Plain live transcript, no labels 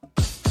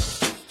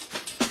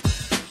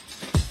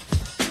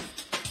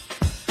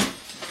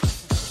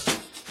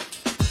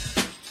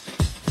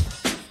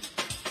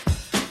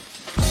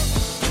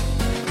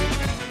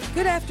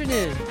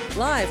afternoon,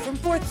 live from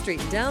 4th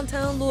Street,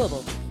 downtown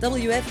Louisville.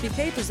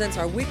 WFPK presents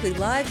our weekly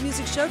live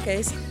music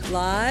showcase,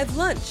 Live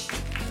Lunch.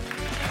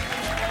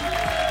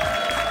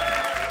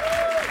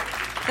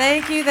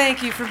 Thank you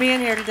for being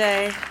here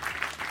today.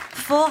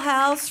 Full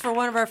house for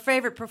one of our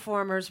favorite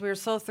performers. We are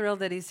so thrilled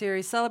that he's here.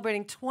 He's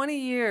celebrating 20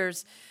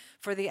 years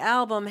for the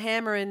album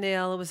Hammer and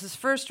Nail. It was his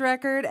first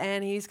record,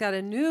 and he's got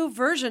a new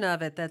version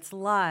of it that's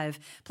live.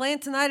 Playing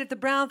tonight at the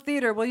Brown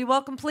Theater. Will you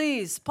welcome,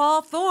 please,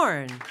 Paul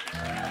Thorn.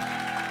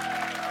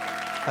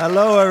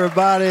 Hello,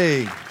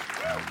 everybody.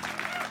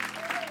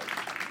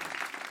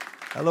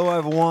 Hello,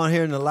 everyone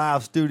here in the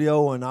live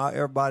studio and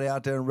everybody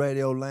out there in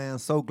radio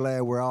land. So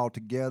glad we're all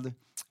together.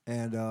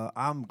 And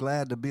I'm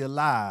glad to be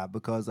alive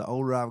because the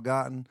older I've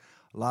gotten,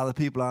 a lot of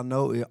people I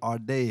know are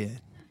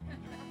dead.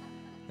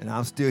 And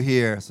I'm still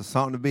here, so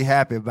something to be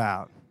happy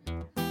about.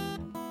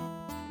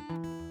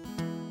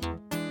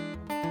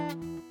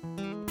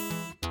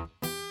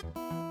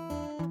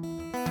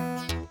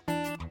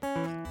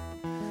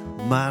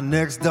 My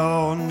next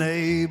door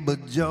neighbor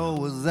Joe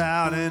was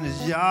out in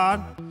his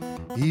yard.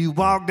 He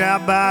walked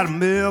out by the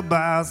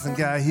mailbox and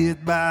got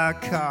hit by a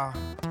car.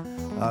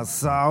 I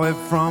saw it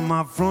from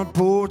my front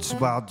porch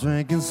while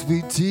drinking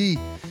sweet tea.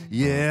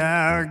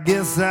 Yeah, I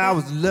guess I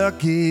was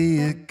lucky,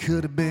 it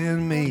could have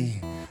been me.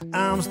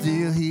 I'm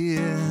still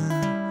here,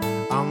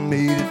 I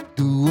made it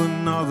through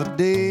another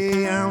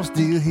day. I'm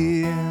still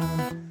here,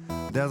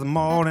 there's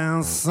more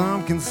than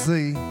some can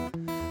see.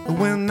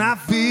 When I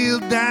feel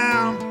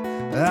down,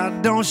 I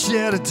don't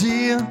shed a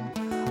tear.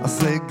 I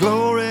say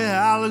glory,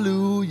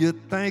 hallelujah,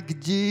 thank you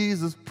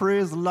Jesus,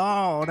 praise the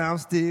Lord, I'm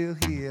still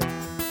here.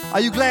 Are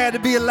you glad to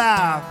be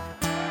alive?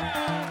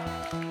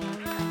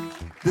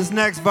 This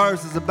next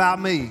verse is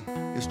about me.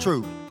 It's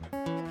true.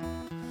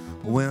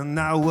 When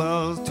I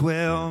was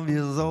 12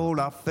 years old,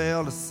 I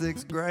fell to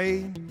 6th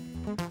grade.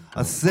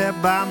 I sat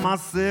by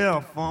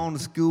myself on the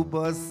school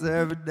bus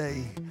every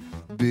day.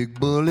 Big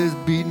bullies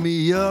beat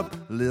me up,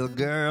 little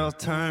girls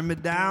turned me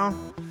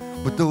down.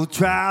 But those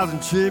trials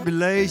and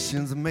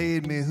tribulations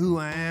made me who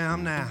I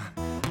am now.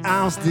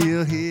 I'm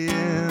still here,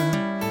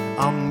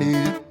 I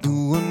made it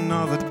through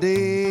another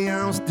day.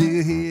 I'm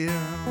still here,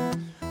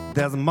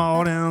 there's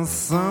more than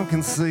some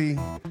can see.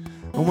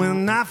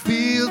 When I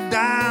feel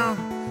down,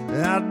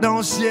 I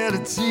don't shed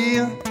a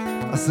tear.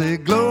 I say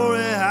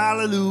glory,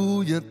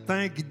 hallelujah,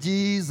 thank you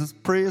Jesus,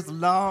 praise the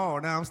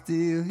Lord, I'm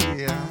still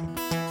here.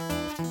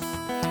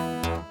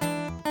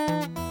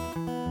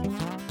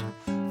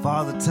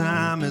 Father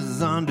Time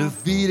is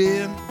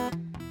undefeated.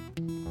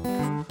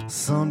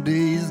 Someday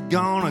he's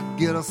gonna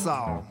get us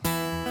all.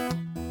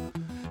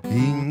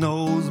 He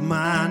knows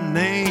my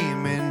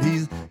name and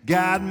he's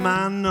got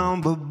my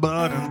number,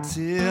 but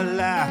until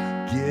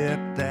I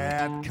get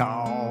that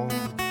call,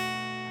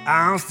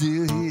 I'm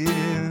still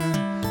here.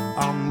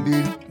 I'm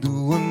beating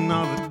through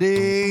another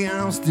day.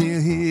 I'm still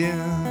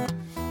here.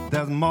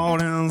 There's more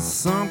than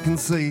some can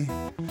see.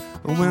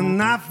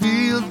 When I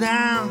feel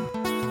down,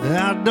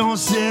 I don't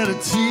shed a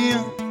tear.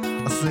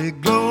 I say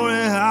glory,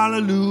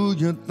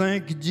 hallelujah,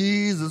 thank you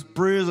Jesus,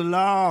 praise the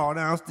Lord,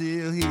 I'm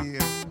still here.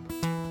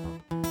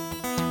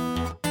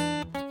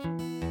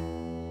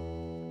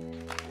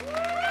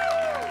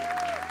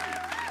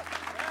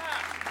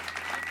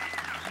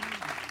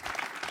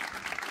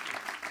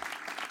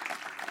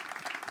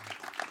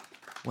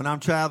 When I'm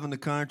traveling the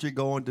country,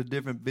 going to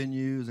different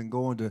venues and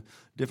going to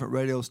different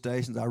radio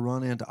stations, I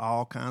run into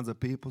all kinds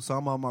of people.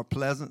 Some of them are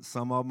pleasant,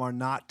 some of them are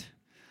not.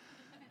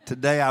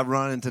 Today I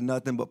run into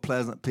nothing but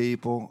pleasant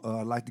people.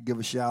 I'd like to give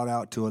a shout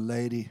out to a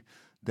lady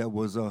that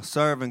was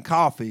serving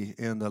coffee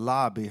in the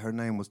lobby. Her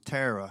name was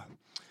Tara,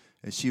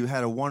 and she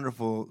had a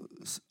wonderful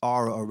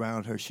aura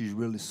around her. She's a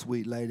really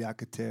sweet lady, I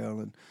could tell.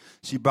 And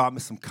she brought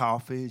me some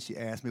coffee. She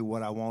asked me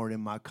what I wanted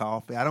in my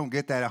coffee. I don't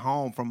get that at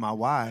home from my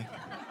wife.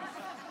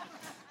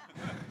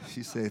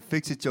 She said,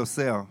 fix it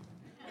yourself.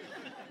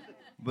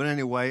 But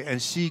anyway,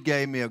 and she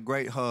gave me a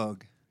great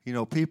hug. You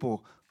know,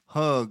 people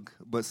hug,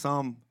 but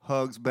some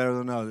hugs better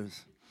than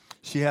others.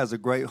 She has a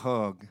great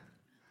hug.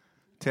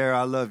 Tara,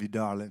 I love you,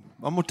 darling.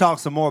 I'm going to talk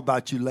some more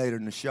about you later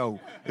in the show.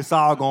 It's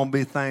all going to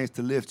be things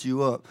to lift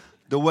you up,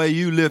 the way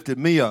you lifted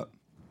me up.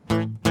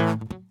 Yeah,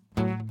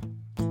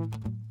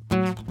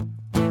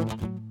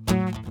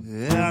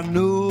 I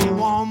knew a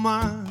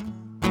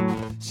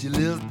woman, she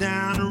lives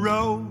down the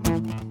road.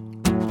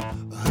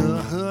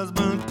 Her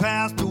husband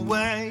passed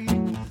away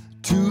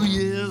 2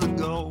 years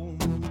ago.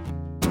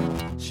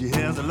 She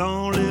has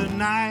lonely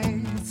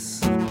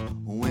nights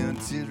when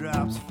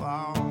teardrops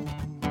fall.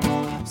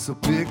 So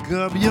pick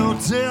up your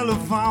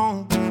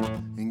telephone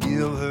and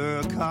give her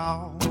a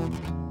call.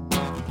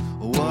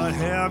 What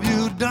have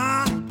you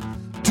done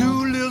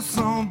to lift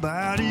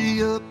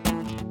somebody up?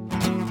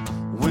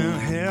 When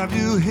have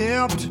you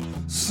helped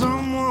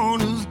someone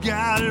who's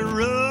got it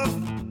rough?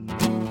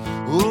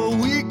 Oh,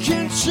 we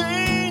can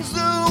change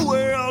the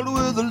world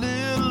with a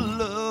little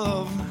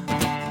love.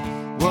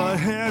 What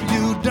have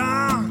you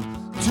done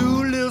to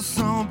lift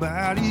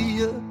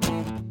somebody up?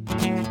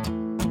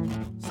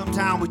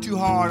 Sometimes we're too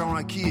hard on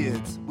our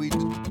kids. We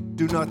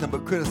do nothing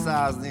but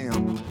criticize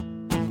them.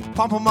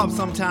 Pump them up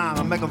sometime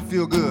and make them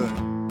feel good.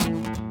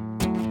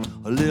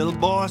 A little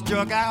boy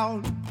struck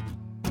out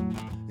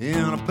in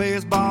a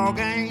baseball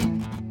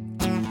game.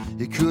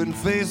 He couldn't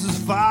face his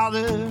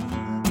father.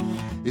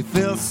 He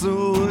felt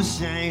so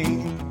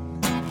ashamed.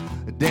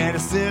 Daddy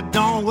said,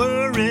 don't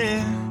worry,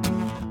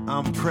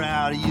 I'm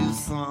proud of you,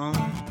 son.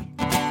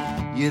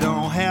 You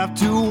don't have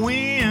to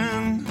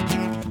win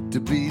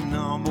to be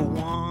number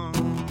one.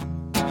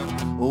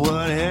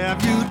 What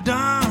have you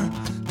done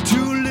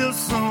to lift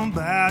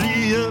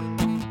somebody up?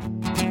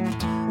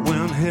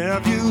 When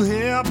have you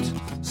helped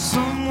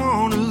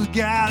someone who's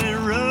got it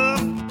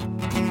rough?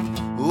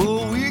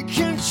 Oh, we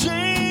can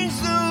change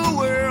the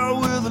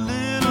world with a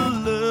little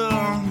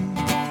love.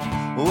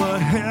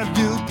 What have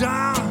you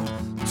done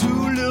to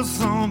lift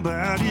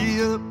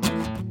somebody up?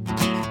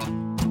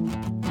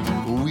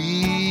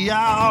 We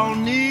all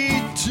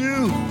need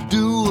to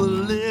do a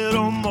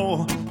little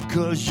more,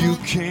 'cause you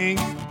can't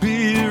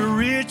be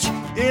rich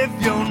if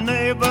your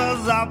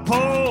neighbors are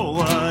poor.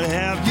 What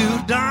have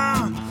you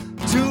done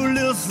to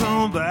lift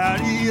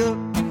somebody up?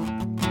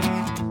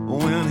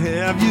 When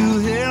have you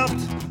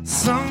helped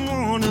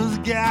someone who's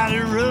got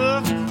it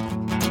rough?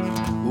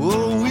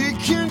 Oh, we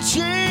can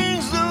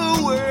change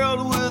the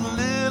world with a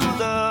little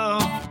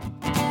love.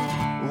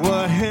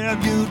 What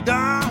have you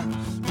done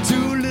to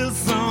lift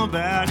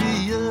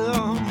somebody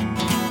up?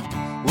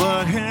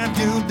 What have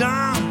you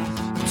done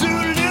to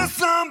lift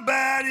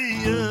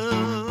somebody up?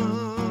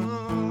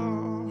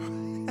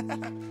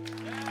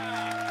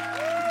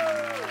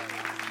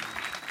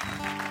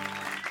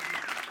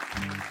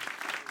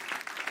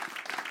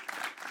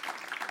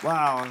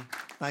 Wow,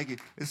 thank you.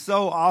 It's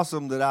so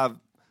awesome that I've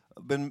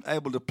been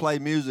able to play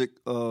music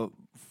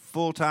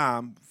full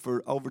time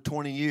for over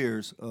 20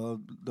 years.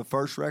 The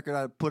first record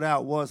I put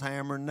out was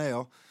Hammer and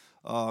Nail.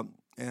 I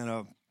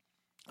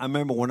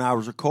remember when I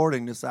was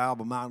recording this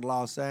album out in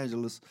Los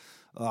Angeles,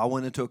 I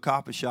went into a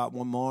coffee shop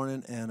one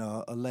morning, and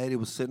a lady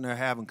was sitting there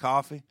having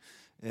coffee,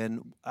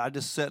 and I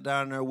just sat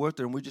down there with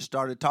her, and we just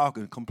started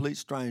talking, complete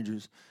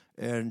strangers.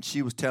 And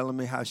she was telling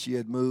me how she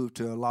had moved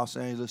to Los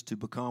Angeles to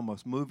become a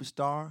movie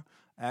star,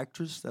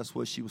 actress. That's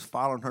what she was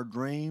following, her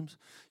dreams.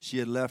 She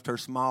had left her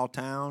small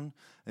town,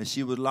 and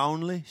she was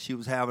lonely. She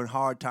was having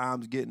hard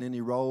times getting any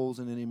roles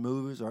in any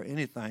movies or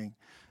anything.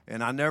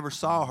 And I never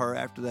saw her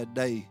after that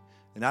day.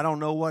 And I don't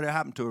know what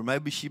happened to her.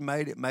 Maybe she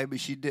made it, maybe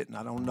she didn't.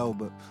 I don't know.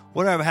 But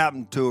whatever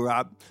happened to her,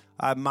 I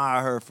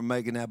admire her for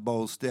making that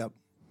bold step.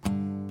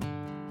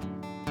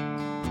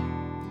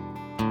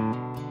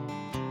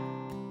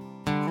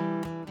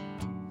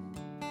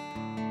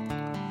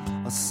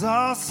 I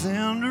saw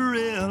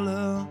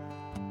Cinderella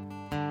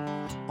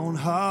on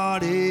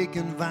Heartache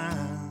and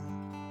Vine.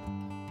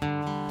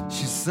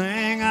 She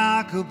sang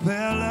a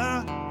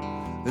cappella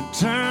and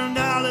turned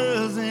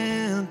dollars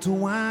into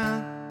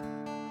wine.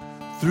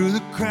 Through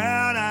the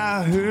crowd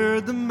I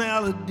heard the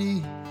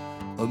melody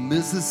of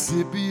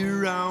Mississippi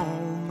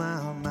on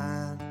my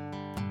mind.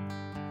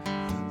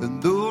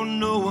 And though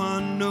no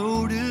one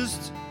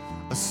noticed,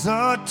 I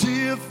saw a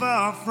tear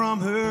fall from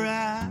her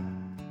eye.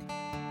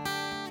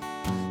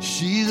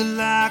 She's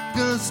like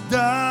a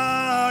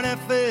star that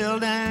fell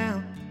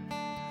down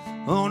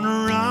on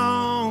the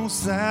wrong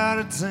side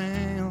of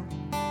town.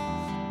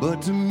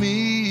 But to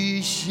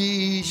me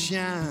she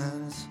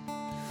shines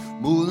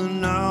more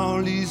than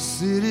all these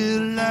city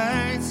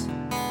lights.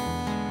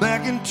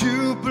 Back in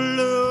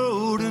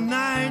Tupelo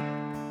tonight,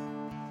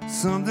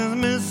 something's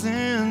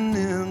missing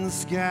in the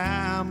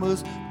sky.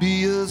 Must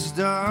be a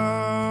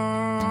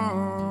star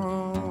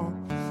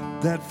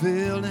that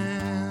fell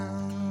down.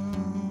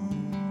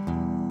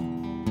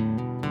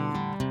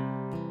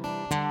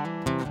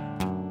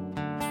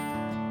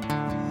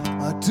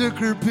 I took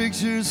her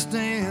picture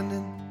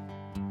standing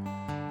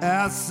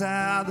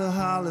outside the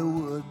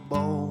Hollywood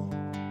Bowl.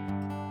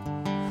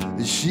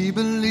 She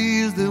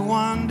believes that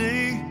one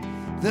day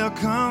they'll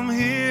come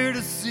here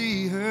to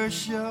see her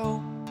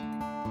show.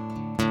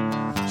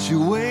 She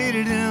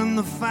waited in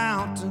the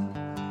fountain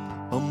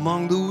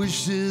among the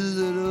wishes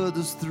that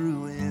others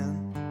threw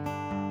in.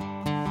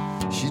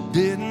 She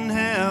didn't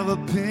have a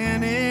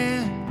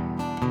penny,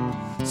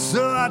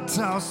 so I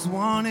tossed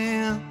one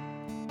in.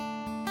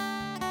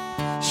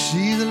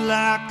 She's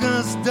like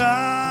a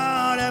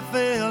star that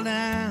fell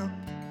down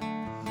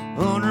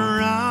on the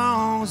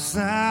wrong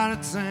side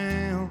of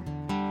town.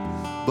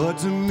 But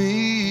to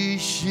me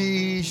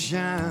she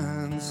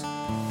shines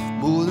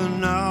more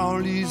than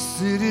all these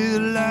city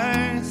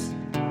lights.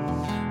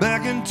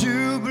 Back in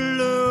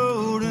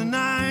Tupelo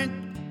tonight,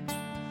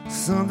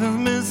 something's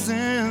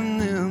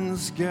missing in the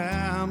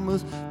sky.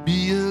 Must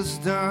be a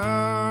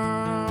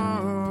star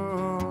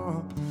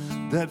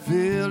that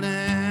fell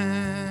down.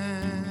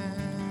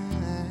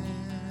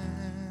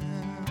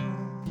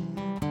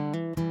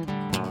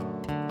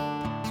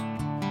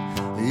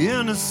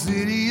 In the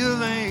city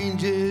of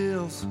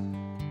angels,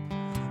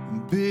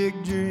 big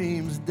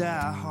dreams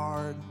die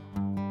hard.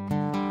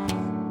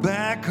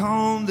 Back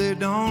home they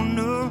don't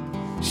know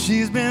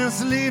she's been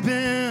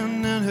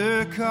sleeping in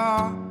her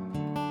car.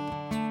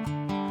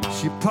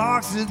 She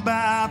parks it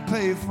by a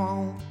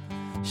payphone.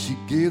 She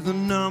gave the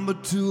number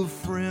to a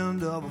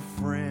friend of a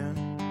friend.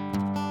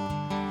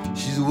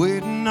 She's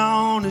waiting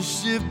on a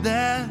ship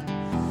that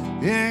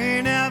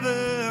ain't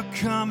ever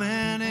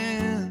coming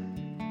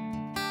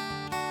in.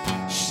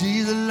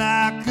 She's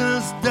like a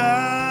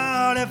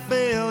star that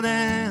fell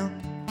down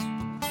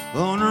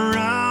on the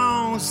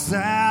wrong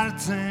side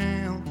of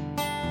town.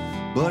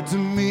 But to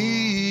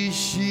me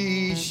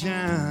she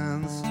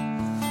shines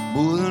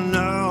more than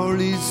all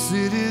these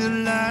city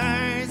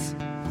lights.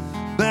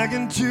 Back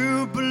in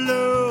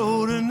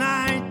Tupelo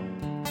tonight,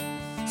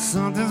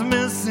 something's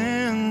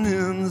missing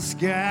in the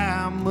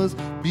sky. Must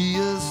be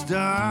a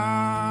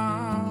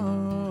star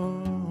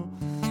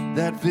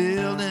that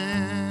fell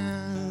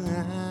down.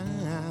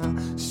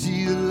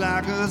 She's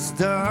like a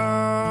star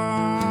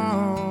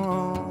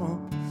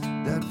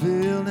that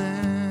fell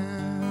down.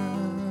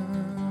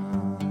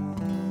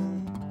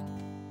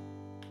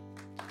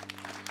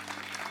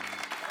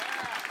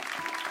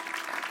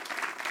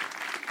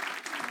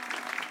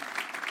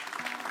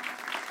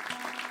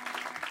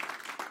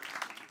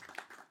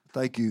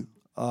 Thank you.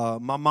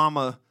 My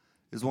mama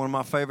is one of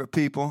my favorite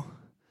people.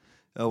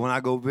 When I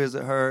go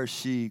visit her,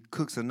 she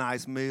cooks a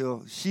nice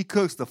meal. She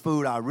cooks the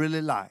food I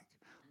really like,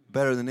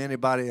 better than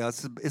anybody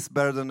else. It's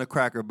better than the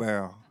Cracker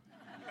Barrel.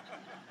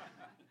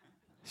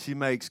 She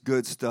makes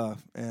good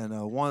stuff. And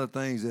one of the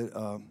things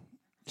that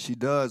she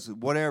does,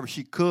 whatever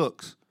she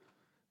cooks,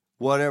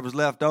 whatever's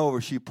left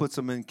over, she puts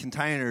them in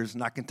containers,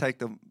 and I can take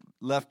the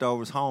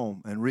leftovers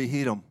home and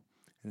reheat them.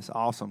 It's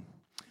awesome.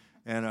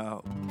 And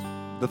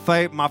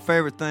my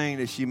favorite thing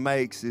that she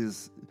makes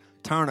is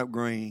turnip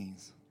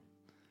greens.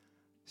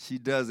 She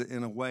does it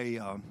in a way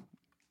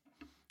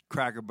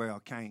Cracker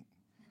Barrel can't.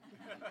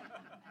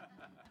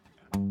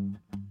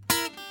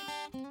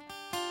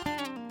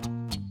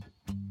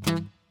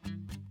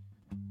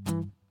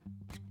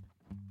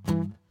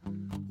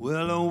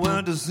 Well, I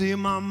went to see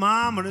my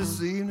mama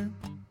this evening,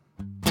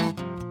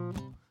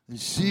 and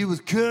she was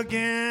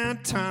cooking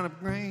turnip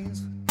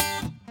greens.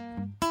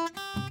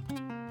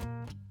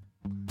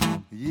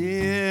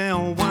 Yeah,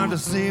 I went to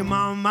see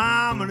my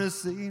mama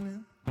this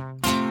evening,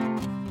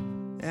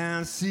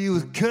 and she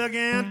was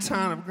cooking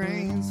turnip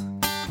greens.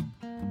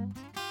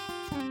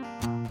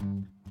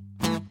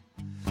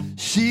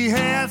 She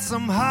had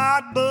some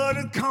hot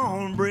buttered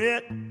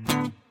cornbread,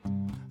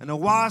 and I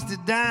washed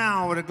it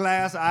down with a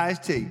glass of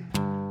iced tea.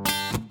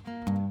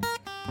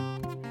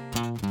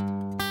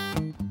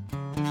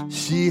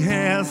 She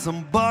had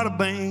some butter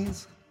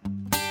beans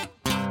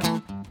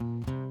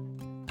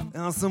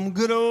and some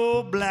good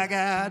old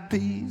black-eyed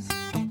peas.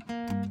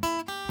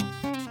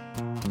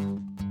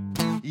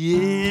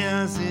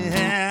 Yeah, she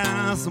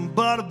had some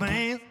butter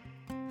beans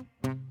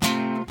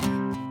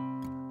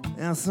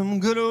and some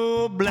good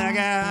old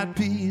black-eyed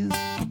peas.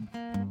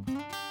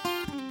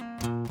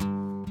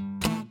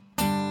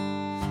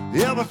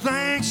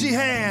 Everything she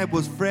had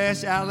was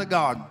fresh out of the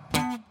garden,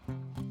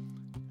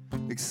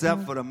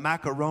 except for the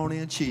macaroni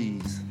and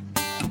cheese.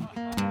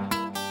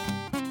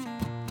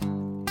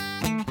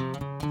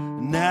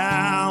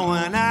 Now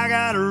when I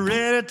got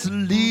ready to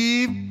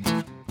leave,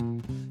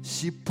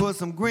 she put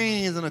some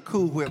greens in a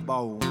Cool Whip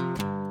bowl.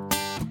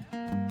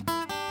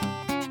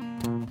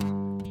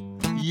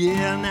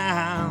 Yeah,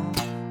 now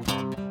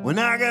when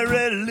I got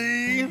ready to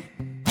leave,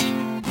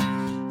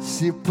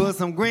 she put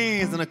some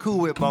greens in a Cool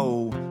Whip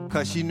bowl,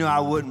 'cause she knew I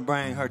wouldn't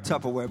bring her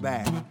Tupperware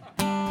back.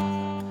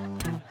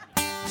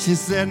 She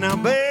said, now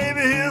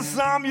baby, here's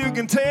some you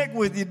can take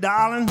with you,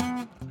 darling.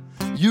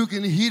 You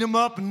can heat them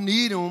up and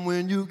eat them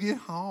when you get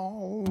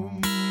home.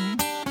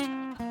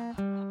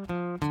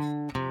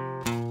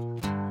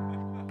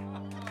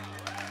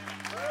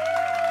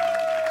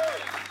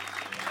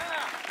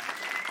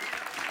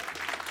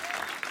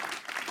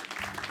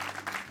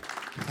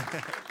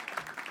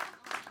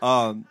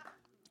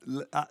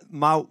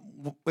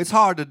 It's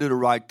hard to do the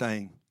right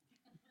thing.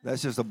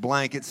 That's just a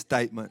blanket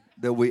statement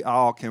that we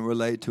all can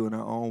relate to in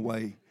our own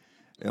way.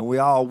 And we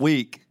all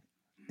weak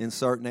in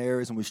certain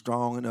areas and we're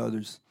strong in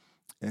others.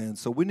 And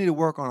so we need to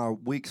work on our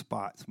weak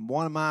spots.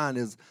 One of mine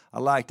is I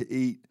like to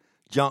eat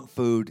junk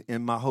food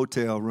in my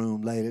hotel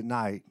room late at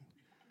night.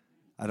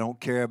 I don't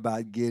care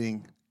about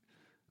getting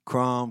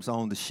crumbs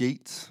on the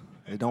sheets.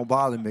 It don't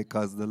bother me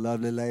because the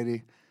lovely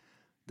lady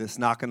that's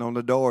knocking on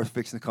the door is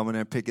fixing to come in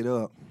there and pick it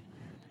up.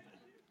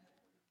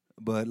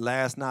 But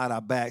last night I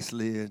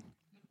backslid.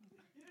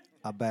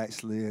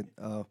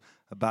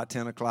 About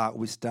 10 o'clock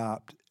we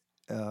stopped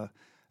at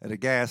a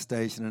gas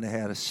station, and they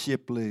had a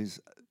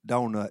Shipley's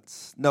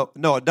Donuts. No,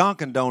 a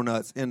Dunkin'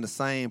 Donuts in the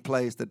same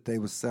place that they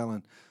were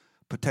selling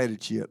potato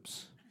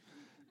chips.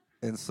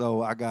 And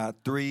so I got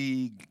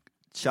 3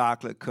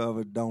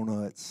 chocolate-covered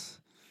donuts,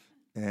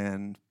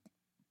 and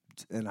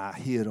I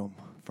hid them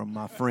from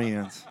my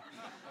friends.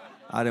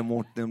 I didn't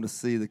want them to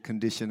see the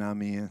condition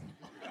I'm in.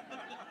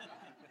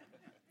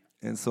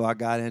 And so I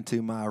got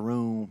into my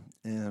room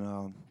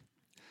and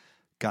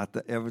got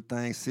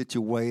everything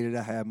situated.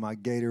 I had my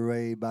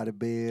Gatorade by the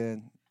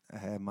bed. I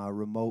had my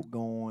remote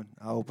going.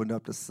 I opened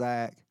up the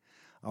sack.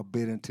 I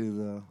bit into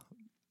the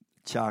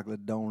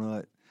chocolate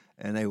donut,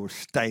 and they were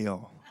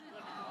stale.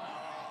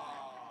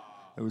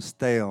 It was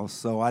stale,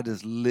 so I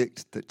just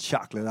licked the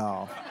chocolate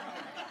off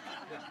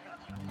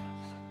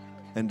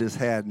and just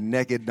had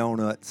naked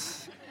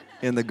donuts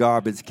in the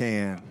garbage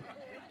can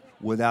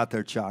without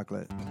their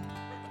chocolate.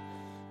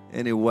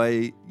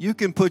 Anyway, you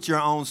can put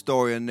your own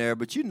story in there,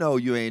 but you know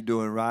you ain't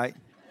doing right.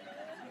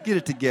 Get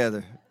it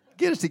together.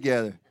 Get it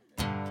together.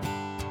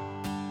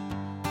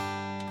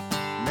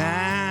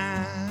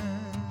 Na,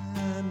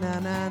 na,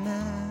 na,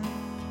 na.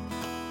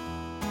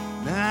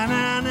 Na,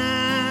 na,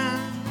 na.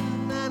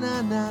 Na,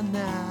 na, na,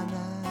 na,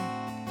 na.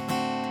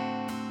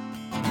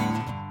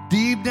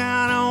 Deep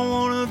down, I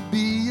want to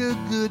be a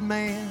good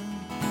man.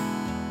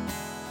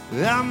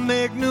 I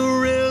make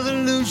new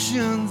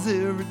resolutions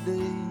every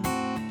day.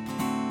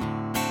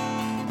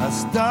 I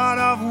start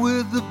off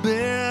with the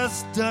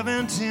best of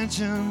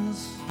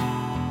intentions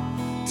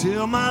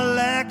till my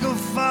lack of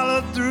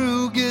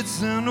follow-through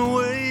gets in the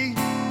way.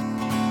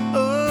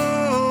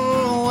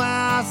 Oh,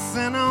 I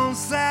sin on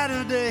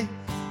Saturday,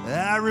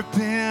 I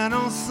repent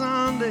on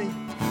Sunday,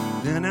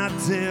 then I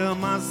tell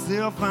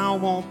myself I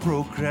won't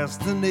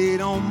procrastinate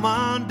on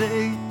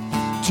Monday.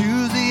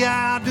 Tuesday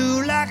I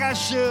do like I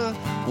should,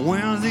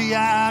 Wednesday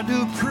I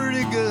do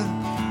pretty good,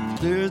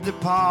 Thursday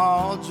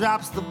Paul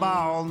drops the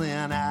ball,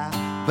 then I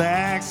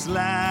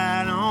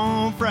backslide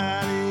on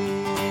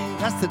Friday.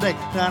 That's today.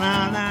 Na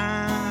na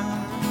na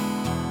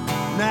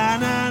na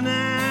na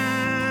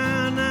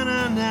na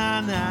na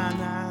na na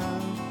na.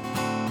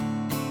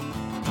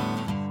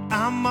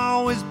 I'm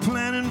always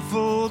planning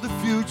for the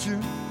future.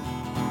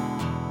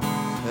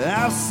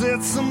 I've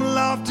set some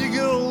lofty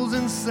goals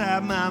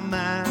inside my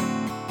mind.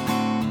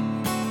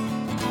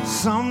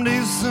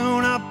 Someday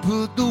soon I'll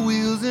put the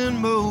wheels in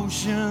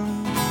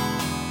motion,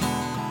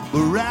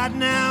 but right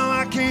now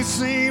I can't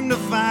seem to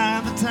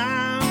find the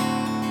time.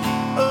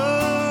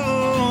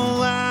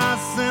 Oh, I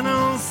sin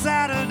on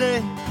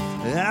Saturday,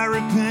 I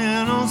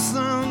repent on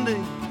Sunday,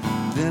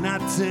 then I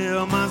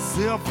tell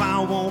myself I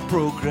won't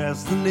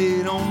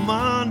procrastinate on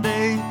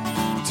Monday.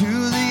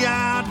 Tuesday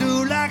I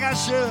do like I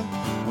should,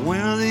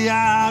 Wednesday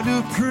I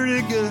do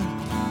pretty good,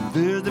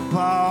 Thursday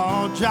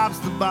Paul drops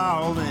the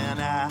ball, then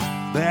I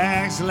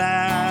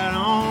backslide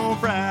on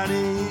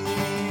Friday.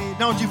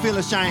 Don't you feel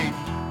ashamed?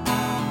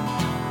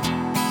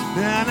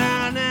 Na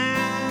na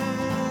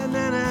na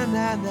na na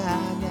na na.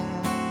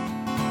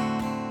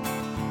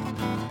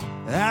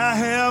 I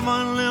have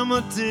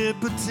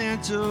unlimited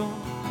potential.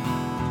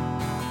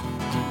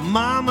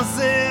 Mama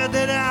said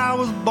that I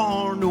was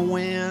born to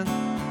win.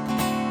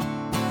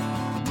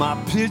 My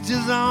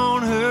picture's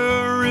on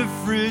her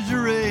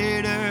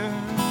refrigerator.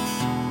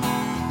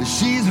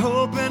 She's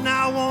hoping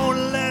I won't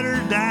let her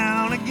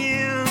down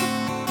again.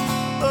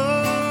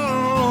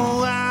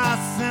 Oh, I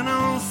sin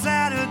on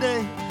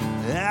Saturday,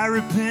 I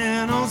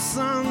repent on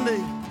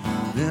Sunday,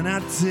 then I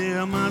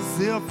tell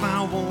myself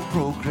I won't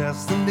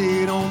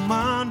procrastinate on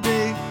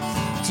Monday.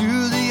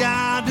 Tuesday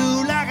I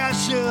do like I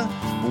should,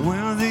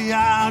 Wednesday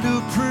I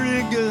do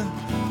pretty good,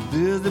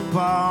 Thursday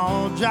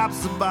Paul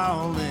drops the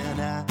ball, then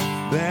I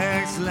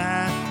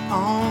backslide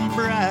on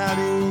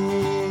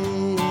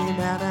Friday.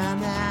 Na na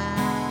na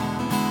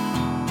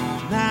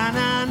na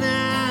na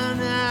na na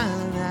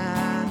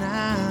na na.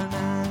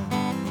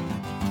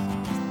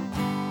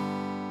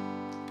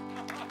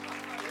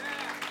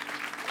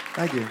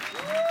 Thank you.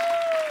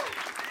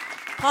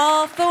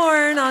 Paul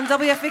Thorn on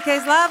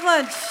WFPK's Live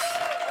Lunch.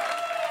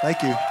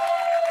 Thank you.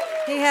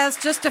 He has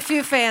just a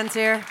few fans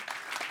here.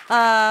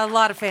 A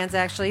lot of fans,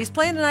 actually. He's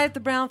playing tonight at the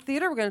Brown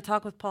Theater. We're going to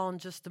talk with Paul in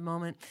just a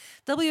moment.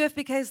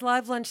 WFPK's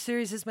Live Lunch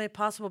series is made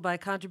possible by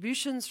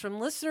contributions from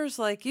listeners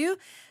like you.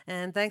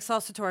 And thanks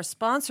also to our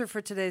sponsor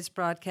for today's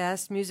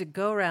broadcast, Music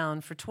Go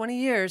Round. For 20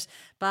 years,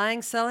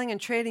 buying, selling,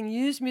 and trading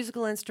used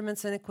musical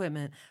instruments and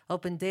equipment.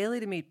 Open daily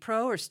to meet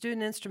pro or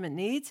student instrument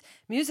needs.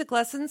 Music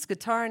lessons,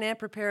 guitar and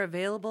amp repair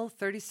available,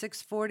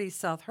 3640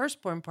 South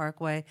Hurstbourne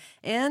Parkway,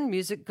 and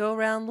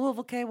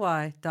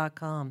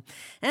musicgoroundlouisvilleky.com.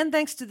 And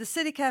thanks to the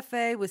City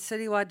Cafe with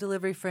citywide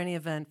delivery for any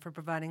event for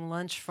providing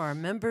lunch for our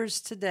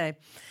members today.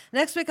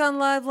 Next week on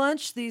Live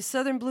Lunch, the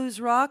Southern Blues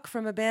Rock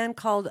from a band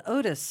called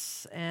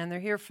Otis. And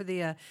they're here for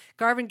the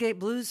Garvin Gate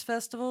Blues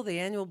Festival. The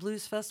annual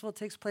blues festival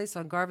takes place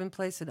on Garvin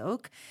Place in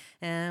Oak.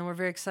 And we're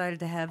very excited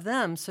to have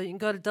them. So you can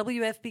go to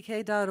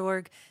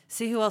WFPK.org,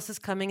 see who else is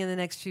coming in the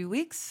next few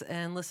weeks,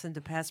 and listen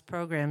to past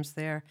programs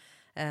there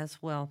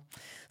as well.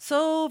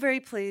 So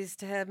very pleased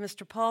to have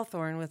Mr. Paul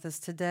Thorn with us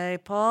today.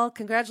 Paul,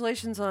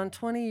 congratulations on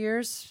 20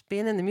 years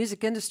being in the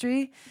music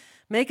industry,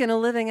 making a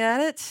living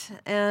at it,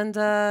 and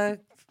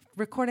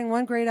recording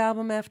one great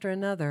album after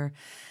another.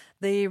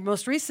 The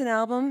most recent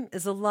album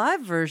is a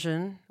live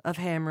version of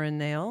Hammer and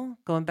Nail,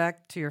 going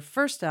back to your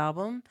first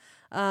album.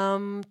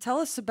 Tell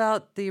us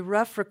about the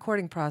rough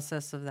recording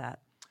process of that.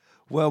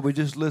 Well, we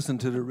just listened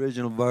to the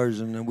original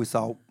version, and we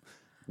thought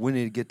we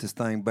need to get this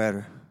thing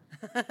better.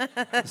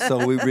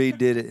 So we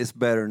redid it. It's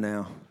better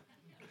now.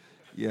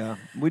 Yeah,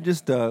 we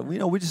just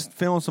we just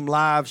filmed some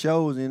live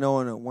shows. And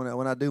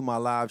when I do my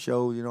live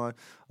shows,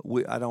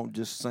 I don't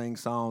just sing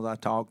songs. I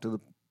talk to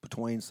the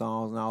between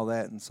songs and all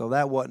that, and so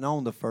that wasn't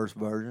on the first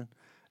version,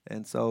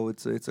 and so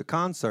it's a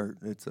concert.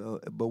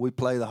 But we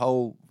play the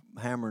whole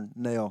Hammer and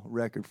Nail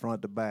record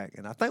front to back,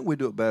 and I think we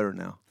do it better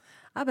now.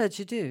 I bet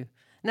you do.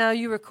 Now,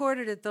 you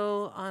recorded it,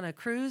 though, on a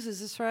cruise,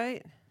 is this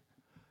right?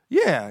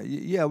 Yeah,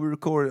 we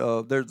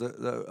recorded. There's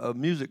a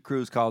music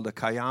cruise called the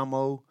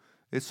Cayamo.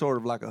 It's sort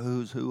of like a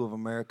who's who of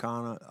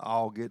Americana.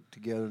 All get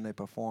together and they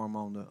perform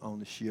on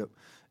the ship,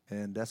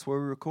 and that's where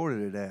we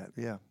recorded it at.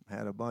 Yeah,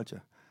 had a bunch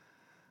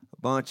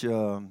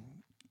of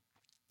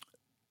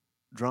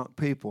drunk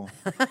people.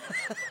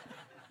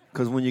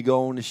 Because when you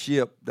go on the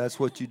ship, that's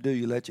what you do.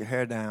 You let your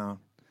hair down,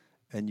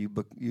 and you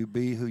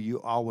be who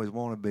you always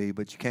want to be,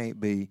 but you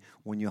can't be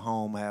when you're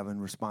home having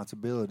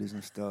responsibilities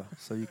and stuff.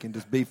 So you can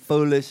just be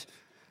foolish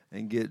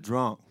and get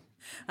drunk.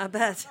 I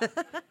bet.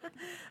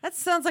 That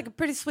sounds like a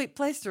pretty sweet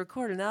place to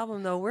record an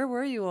album, though. Where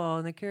were you all,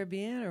 in the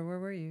Caribbean, or where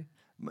were you?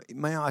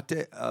 Man,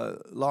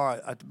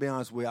 Laura, to be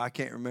honest with you, I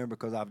can't remember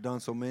because I've done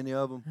so many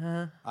of them.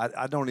 Uh-huh.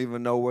 I don't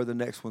even know where the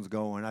next one's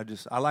going.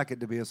 I like it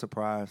to be a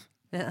surprise.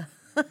 Yeah.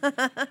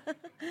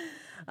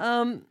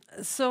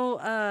 So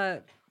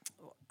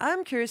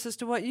I'm curious as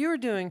to what you were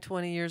doing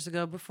 20 years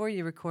ago before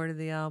you recorded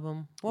the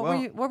album. What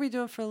were you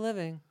doing for a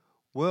living?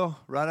 Well,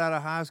 right out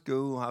of high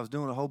school, I was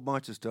doing a whole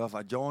bunch of stuff.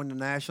 I joined the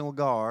National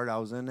Guard. I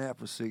was in that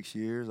for 6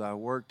 years. I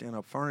worked in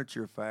a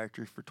furniture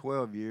factory for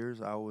 12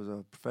 years. I was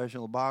a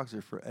professional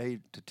boxer for 8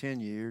 to 10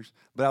 years.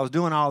 But I was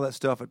doing all that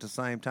stuff at the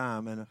same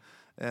time, and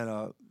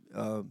I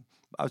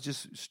was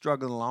just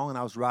struggling along, and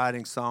I was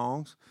writing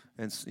songs,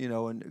 and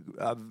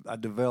I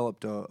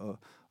developed a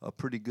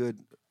pretty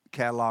good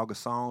catalog of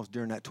songs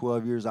during that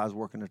 12 years I was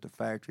working at the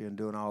factory and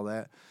doing all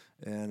that,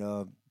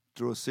 and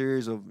through a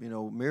series of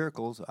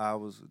miracles, I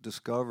was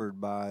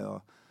discovered by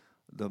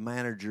the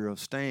manager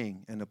of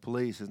Sting and the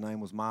police. His name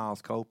was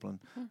Miles Copeland,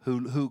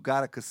 who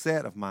got a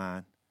cassette of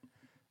mine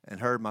and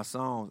heard my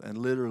songs and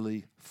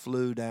literally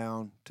flew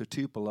down to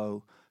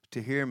Tupelo to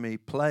hear me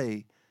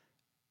play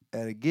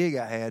at a gig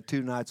I had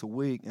 2 nights a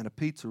week in a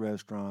pizza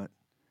restaurant.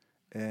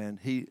 And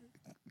he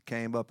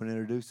came up and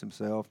introduced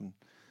himself,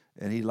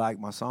 and he liked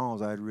my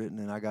songs I had written,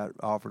 and I got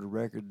offered a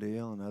record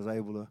deal, and I was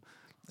able to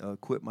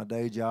quit my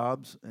day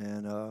jobs,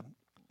 and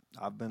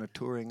I've been a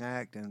touring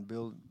act, and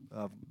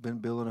I've been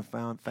building a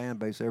fan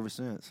base ever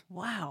since.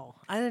 Wow.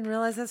 I didn't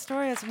realize that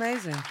story. It's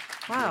amazing.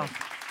 Wow. Yeah.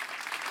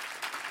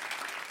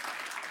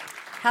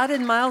 How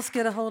did Miles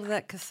get a hold of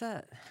that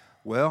cassette?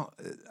 Well,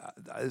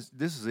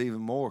 this is even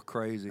more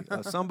crazy.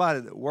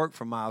 Somebody that worked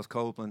for Miles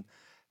Copeland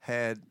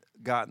had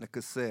gotten a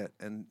cassette,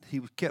 and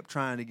he kept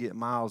trying to get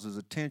Miles's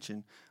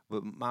attention,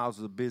 but Miles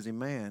was a busy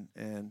man,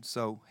 and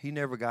so he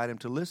never got him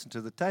to listen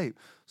to the tape.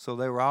 So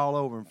they were all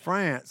over in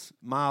France.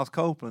 Miles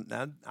Copeland,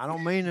 now, I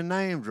don't mean to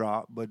name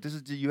drop, but this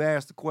is you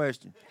asked the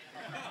question.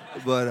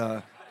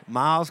 But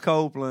Miles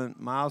Copeland,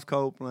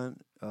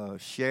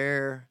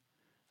 Cher,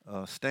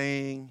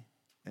 Sting,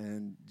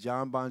 and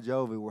John Bon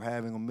Jovi were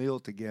having a meal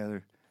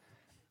together,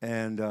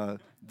 and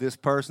this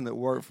person that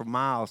worked for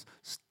Miles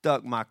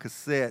stuck my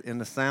cassette in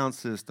the sound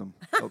system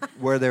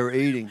where they were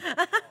eating.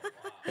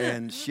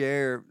 And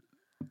Cher,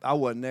 I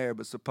wasn't there,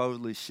 but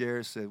supposedly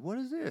Cher said, "What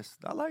is this?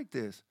 I like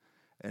this."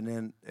 And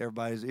then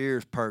everybody's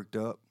ears perked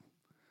up,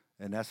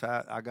 and that's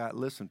how I got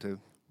listened to.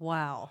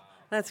 Wow.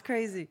 That's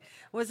crazy.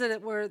 Were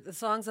the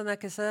songs on that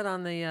cassette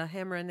on the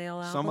Hammer and Nail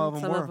album? Some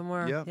of them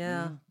were. Yep.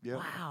 Yeah. Mm-hmm. Yep.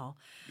 Wow.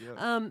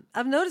 Yep.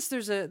 I've noticed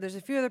there's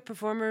a few other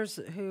performers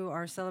who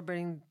are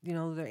celebrating,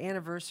 their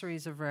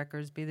anniversaries of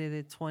records, be they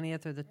the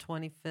 20th or the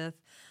 25th.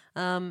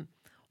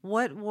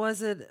 What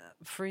was it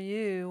for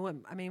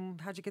you?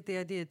 How'd you get the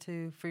idea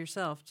for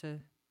yourself to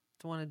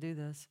want to do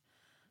this,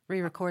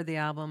 re-record the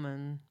album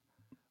and?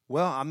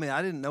 Well, I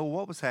didn't know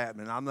what was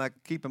happening. I'm like,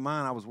 keep in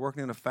mind, I was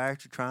working in a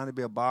factory, trying to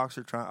be a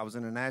boxer. I was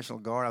in the National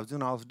Guard. I was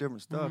doing all this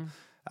different stuff. Mm-hmm.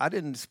 I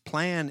didn't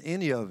plan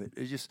any of it.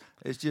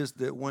 It's just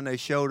that when they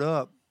showed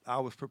up, I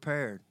was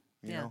prepared.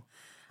 You know,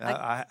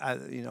 I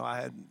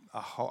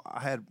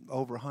had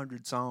over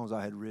 100 songs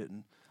I had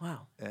written.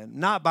 Wow. And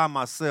not by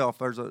myself.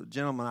 There's a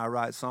gentleman I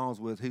write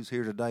songs with who's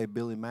here today,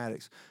 Billy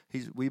Maddox.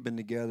 We've been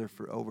together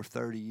for over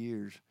 30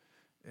 years,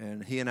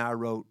 and he and I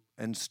wrote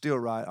and still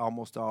write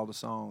almost all the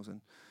songs.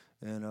 And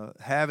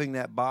having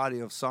that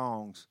body of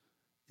songs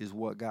is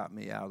what got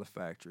me out of the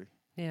factory.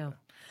 Yeah.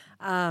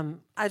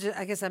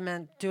 I guess I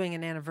meant doing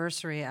an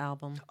anniversary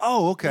album.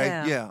 Oh, okay.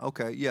 Yeah.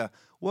 Okay. Yeah.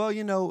 Well,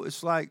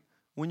 it's like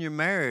when you're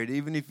married,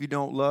 even if you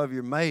don't love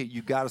your mate,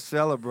 you got to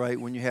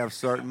celebrate when you have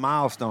certain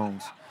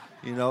milestones,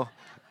 You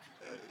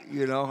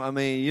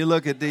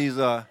look at these,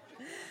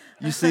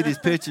 you see these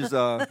pictures,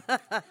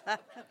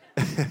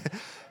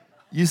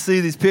 you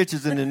see these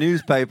pictures in the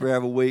newspaper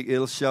every week.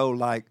 It'll show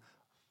like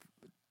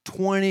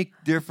 20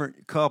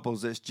 different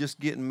couples that's just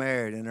getting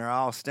married, and they're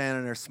all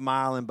standing there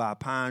smiling by a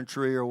pine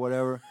tree or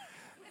whatever.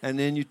 And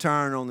then you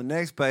turn on the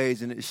next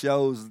page, and it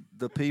shows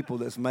the people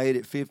that's made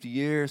it 50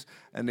 years,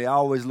 and they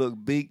always look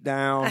beat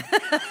down,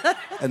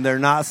 and they're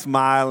not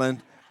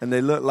smiling, and they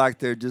look like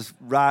they're just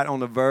right on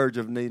the verge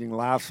of needing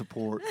life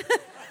support.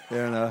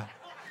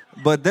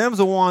 But those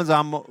are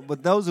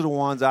the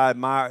ones I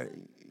admire.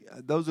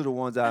 those are the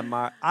ones I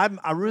admire.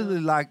 I really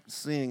like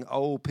seeing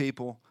old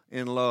people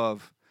in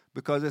love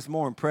because it's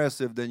more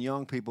impressive than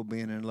young people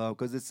being in love.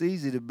 Because it's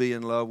easy to be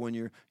in love when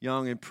you're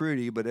young and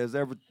pretty, but as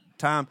every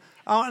time,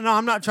 oh no,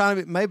 I'm not trying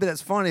to be. Maybe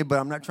that's funny, but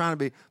I'm not trying to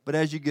be. But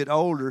as you get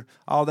older,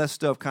 all that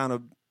stuff kind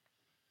of,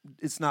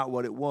 it's not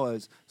what it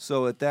was.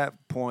 So at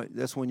that point,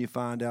 that's when you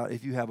find out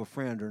if you have a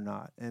friend or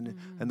not. And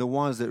the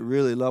ones that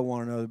really love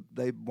one another,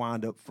 they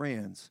wind up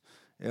friends,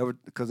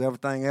 because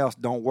everything else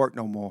don't work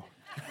no more.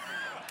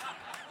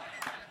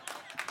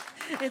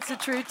 It's a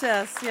true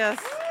test, yes.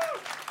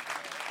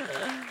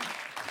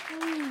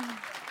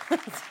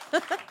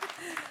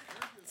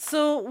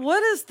 So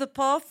what is the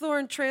Paul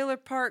Thorn Trailer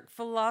Park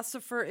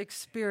Philosopher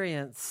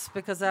Experience?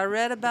 Because I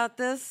read about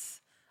this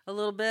a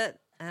little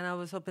bit, and I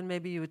was hoping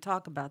maybe you would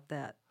talk about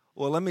that.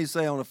 Well, let me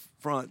say on the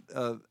front,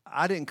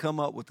 I didn't come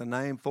up with a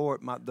name for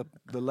it.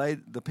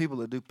 The people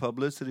that do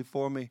publicity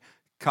for me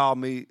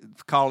call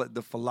it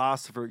the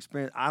Philosopher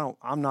Experience.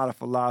 I'm not a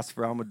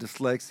philosopher. I'm a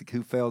dyslexic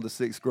who failed the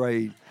 6th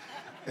grade.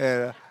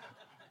 And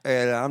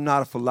I'm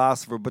not a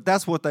philosopher, but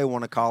that's what they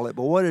want to call it.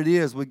 But what it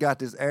is, we got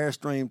this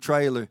Airstream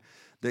trailer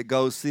that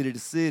goes city to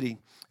city,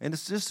 and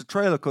it's just a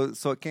trailer,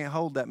 so it can't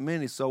hold that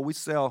many. So we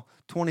sell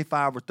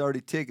 25 or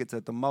 30 tickets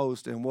at the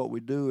most, and what we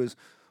do is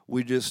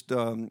we just,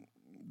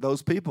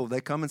 those people,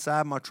 they come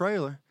inside my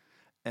trailer,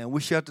 and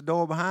we shut the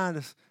door behind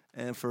us,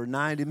 and for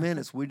 90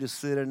 minutes, we just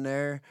sit in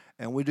there,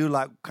 and we do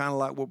kind of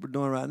like what we're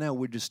doing right now.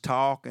 We just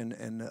talk,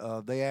 and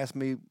they ask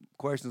me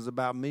questions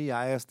about me.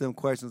 I ask them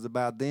questions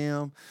about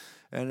them.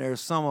 And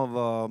there's some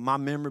of my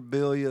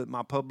memorabilia,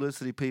 my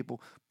publicity people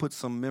put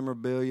some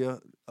memorabilia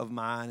of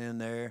mine in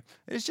there.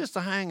 It's just a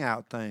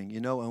hangout thing,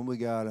 and we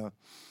got a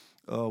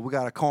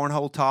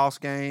cornhole toss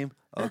game,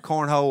 a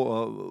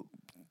cornhole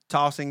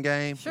tossing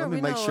game. Sure, Let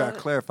me make sure I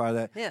clarify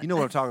that. Yeah. You know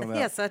what I'm talking about?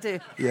 Yes, I do.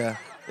 Yeah.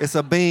 It's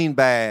a bean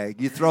bag.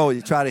 You throw it,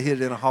 you try to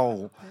hit it in a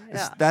hole.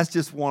 Yeah. That's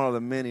just one of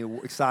the many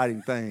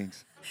exciting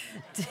things.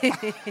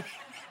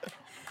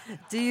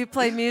 Do you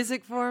play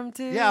music for them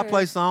too? Yeah, I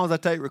play songs. I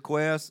take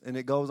requests, and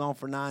it goes on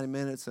for 90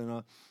 minutes.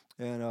 And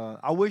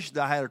I wish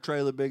that I had a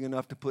trailer big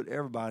enough to put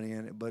everybody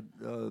in it, but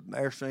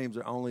Airstreams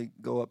are only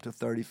go up to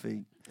 30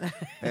 feet.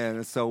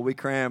 And so we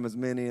cram as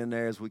many in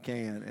there as we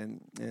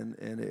can.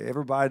 And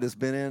everybody that's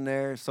been in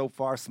there so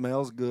far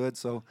smells good.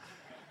 So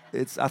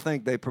I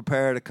think they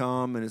prepare to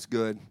come, and it's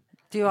good.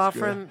 Do you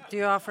offer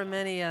them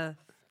any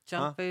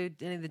junk food?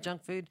 Any of the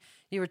junk food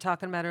you were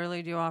talking about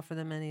earlier? Do you offer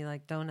them any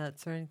like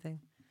donuts or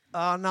anything?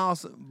 No,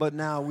 but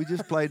now we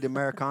just played the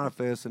Americana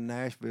Fest in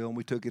Nashville, and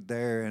we took it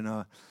there,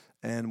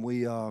 and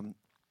we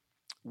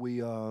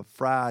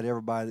fried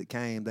everybody that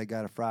came. They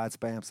got a fried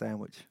Spam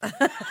sandwich,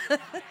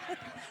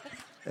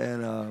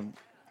 and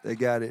they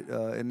got it,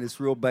 and it's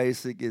real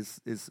basic.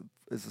 It's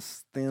a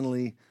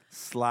thinly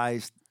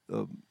sliced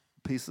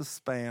piece of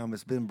Spam.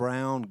 It's been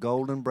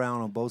golden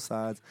brown on both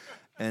sides,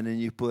 and then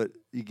you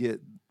get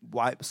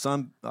white.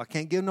 I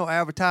can't give no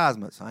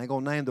advertisements. I ain't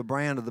gonna name the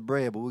brand of the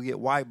bread, but we get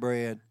white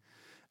bread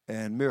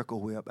and Miracle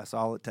Whip. That's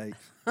all it takes.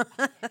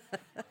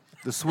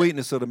 The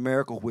sweetness of the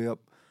Miracle Whip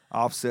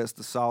offsets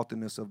the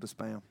saltiness of the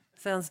Spam.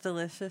 Sounds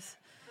delicious.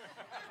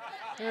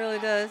 It really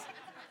does.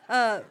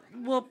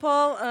 Well,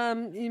 Paul,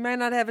 you may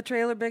not have a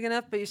trailer big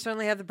enough, but you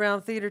certainly have the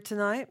Brown Theater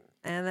tonight.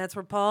 And that's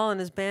where Paul and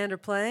his band are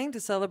playing to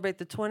celebrate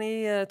the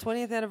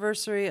 20th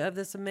anniversary of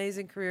this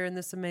amazing career and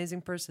this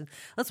amazing person.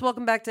 Let's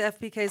welcome back to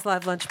FPK's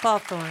Live Lunch, Paul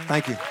Thorn.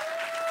 Thank you.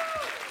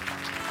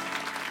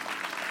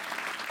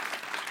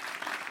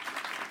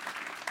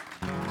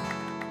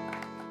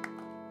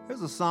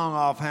 Here's a song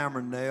off Hammer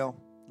and Nail.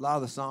 A lot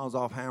of the songs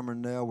off Hammer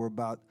and Nail were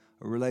about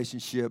a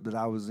relationship that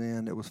I was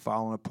in that was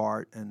falling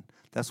apart, and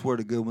that's where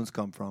the good ones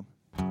come from.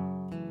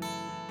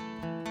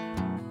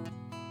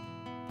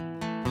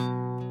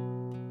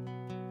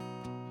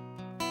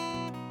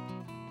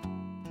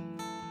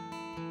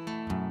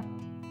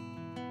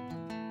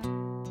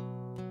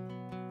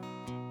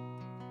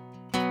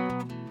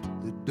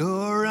 The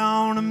door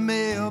on the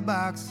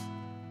mailbox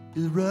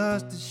is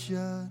rusted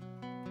shut.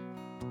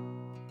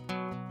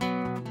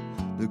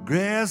 The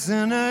grass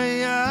in the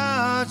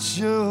yard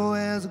sure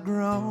has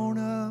grown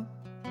up.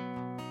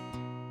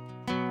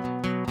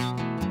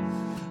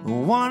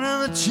 One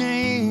of the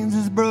chains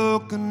is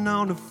broken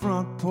on the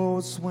front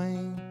porch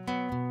swing.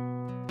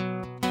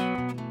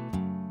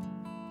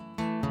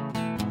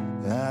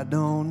 I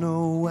don't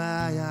know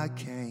why I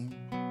came.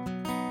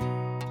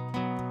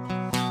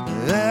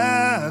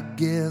 I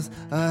guess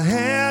I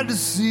had to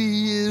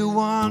see it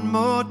one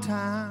more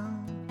time.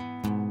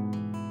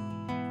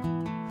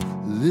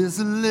 This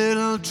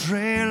little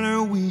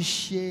trailer we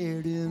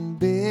shared in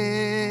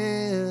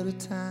better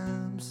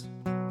times.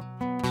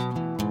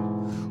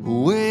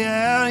 Way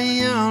out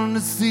yonder,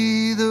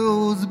 see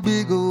those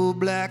big old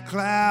black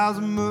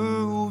clouds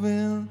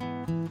moving.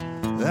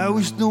 I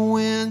wish the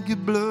wind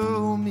could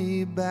blow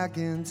me back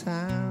in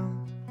time.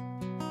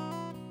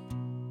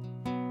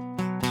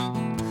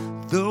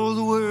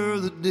 Those were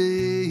the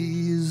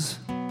days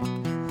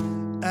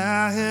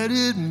I had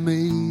it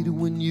made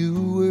when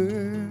you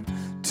were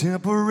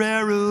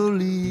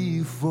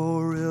temporarily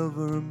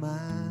forever mine.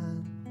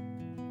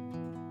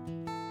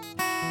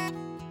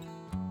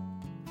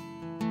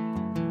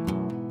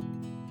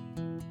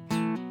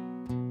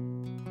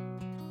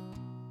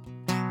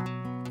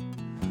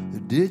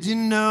 Did you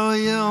know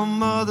your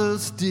mother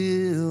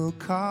still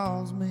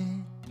calls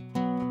me?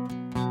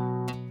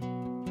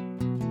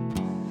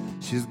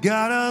 She's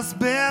got a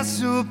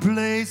special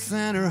place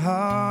in her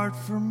heart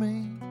for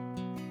me.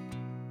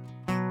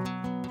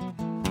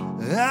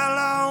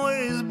 I'll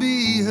always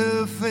be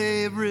her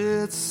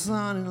favorite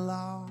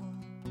son-in-law.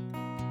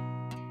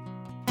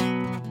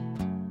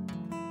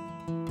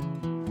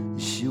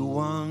 She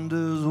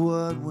wonders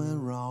what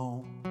went wrong.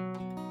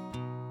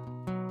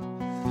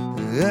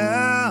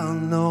 I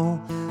know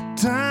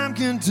time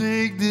can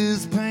take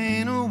this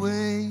pain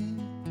away,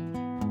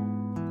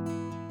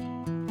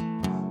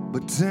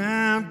 but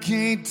time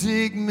can't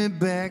take me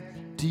back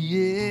to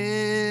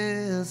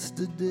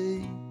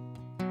yesterday.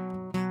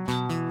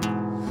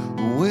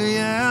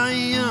 Way I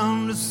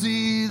am to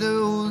see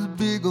those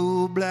big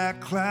old black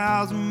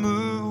clouds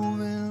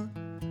moving.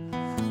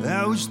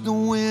 I wish the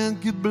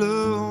wind could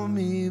blow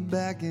me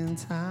back in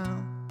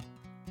time.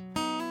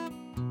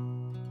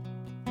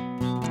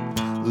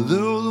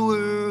 Those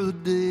were the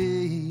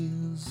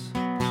days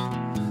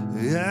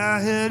I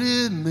had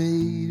it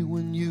made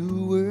when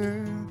you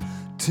were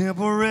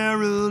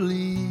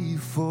temporarily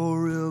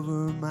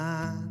forever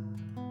mine.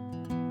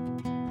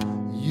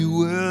 You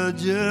were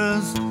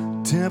just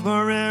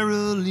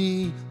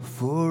temporarily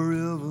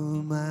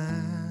forever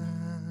mine.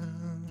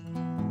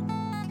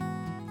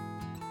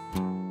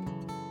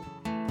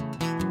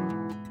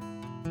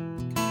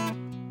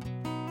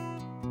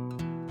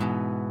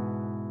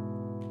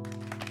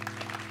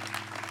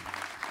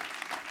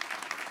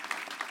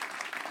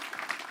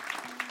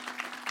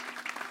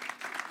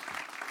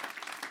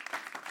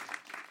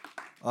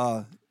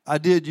 I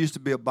did used to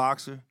be a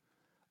boxer,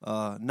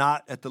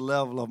 not at the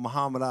level of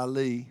Muhammad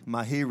Ali,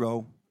 my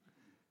hero.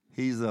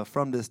 He's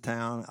from this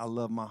town. I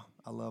love my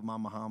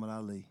Muhammad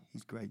Ali.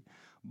 He's great.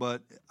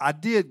 But I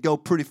did go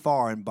pretty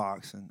far in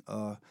boxing.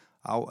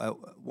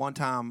 One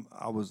time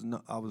I was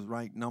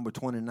ranked number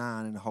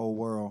 29 in the whole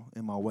world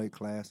in my weight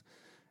class,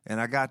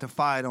 and I got to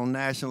fight on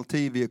national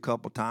TV a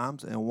couple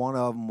times, and one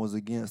of them was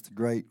against the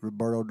great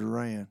Roberto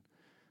Duran,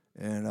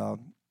 and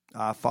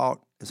I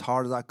fought as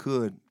hard as I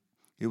could.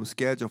 It was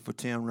scheduled for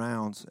 10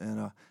 rounds,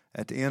 and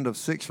at the end of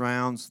 6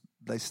 rounds,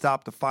 they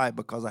stopped the fight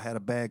because I had a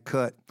bad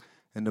cut,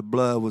 and the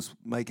blood was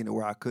making it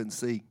where I couldn't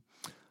see.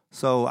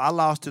 So I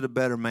lost to the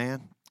better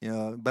man,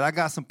 but I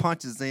got some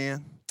punches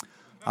in.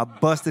 I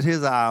busted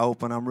his eye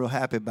open. I'm real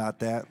happy about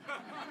that.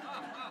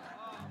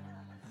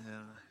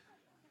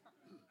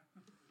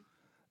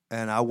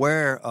 And I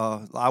wear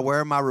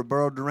my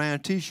Roberto Duran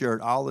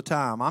T-shirt all the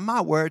time. I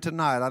might wear it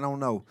tonight. I don't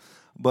know.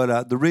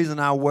 But the reason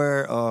I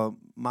wear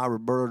my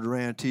Roberto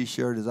Duran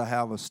T-shirt is I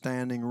have a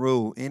standing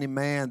rule. Any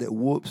man that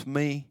whoops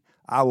me,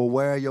 I will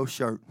wear your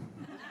shirt.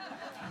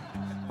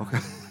 Okay.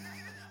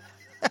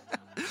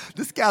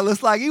 This guy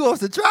looks like he wants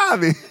to try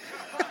me.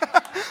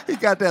 He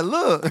got that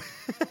look.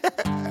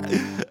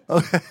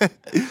 Okay.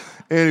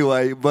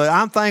 Anyway, but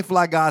I'm thankful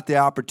I got the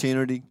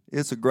opportunity.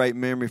 It's a great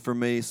memory for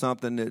me,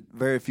 something that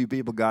very few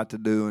people got to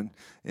do.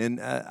 And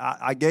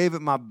I gave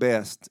it my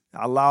best.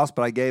 I lost,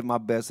 but I gave my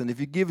best. And if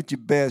you give it your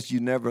best, you're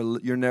never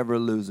a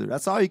loser.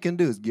 That's all you can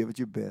do is give it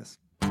your best.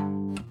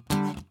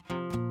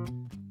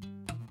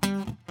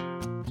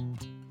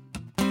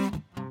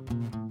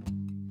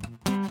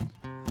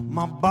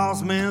 My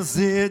boss man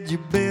said you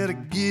better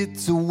get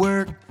to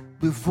work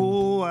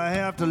before I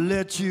have to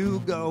let you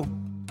go.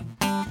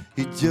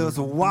 He just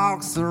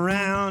walks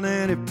around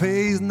and he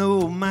pays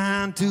no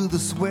mind to the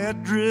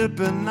sweat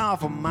dripping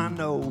off of my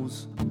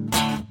nose.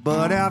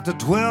 But after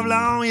 12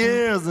 long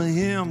years of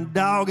him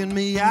dogging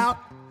me out,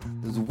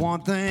 there's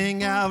one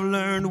thing I've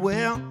learned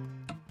well.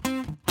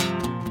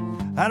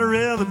 I'd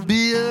rather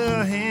be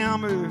a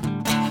hammer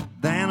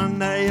than a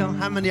nail.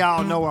 How many of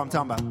y'all know what I'm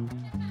talking about?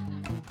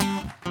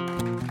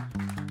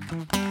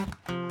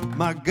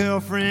 My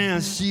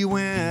girlfriend, she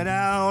went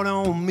out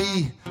on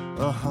me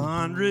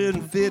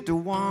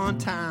 151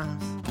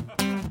 times.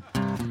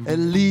 At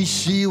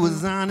least she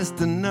was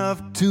honest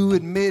enough to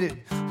admit it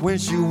when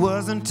she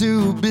wasn't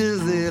too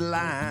busy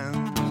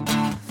lying.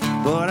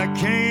 But I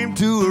came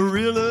to a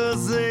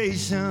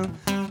realization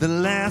the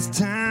last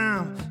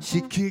time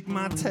she kicked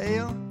my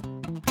tail.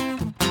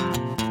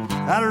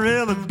 I'd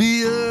rather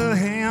be a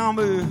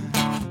hammer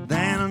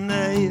than a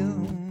nail.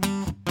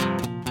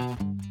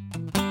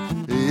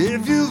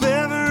 If you've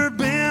ever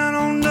been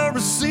on the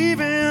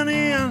receiving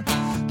end,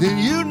 then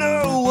you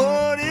know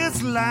what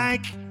it's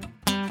like.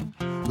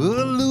 A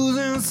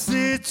losing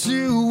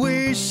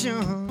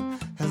situation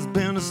has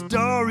been the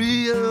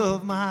story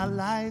of my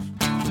life.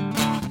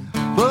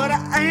 But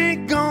I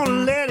ain't gonna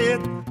let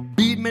it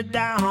beat me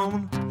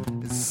down.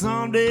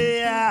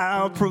 Someday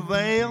I'll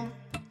prevail.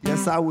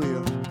 Yes, I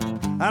will.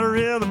 I'd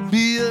rather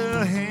be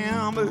a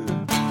hammer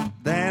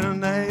than a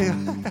nail.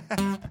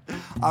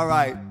 All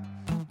right.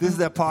 This is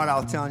that part I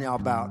was telling y'all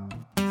about.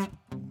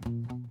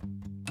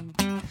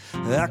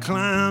 I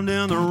climbed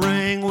in the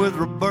ring with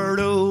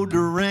Roberto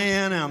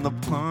Duran and the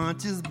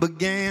punches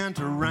began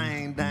to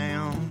rain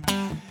down.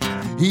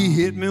 He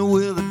hit me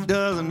with a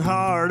dozen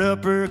hard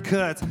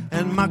uppercuts,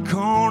 and my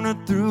corner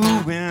threw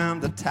him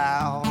the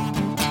towel.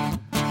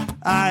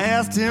 I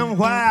asked him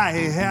why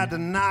he had to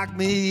knock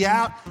me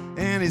out,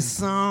 and he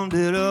summed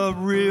it up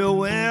real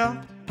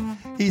well.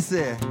 He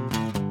said,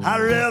 I'd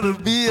rather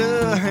be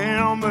a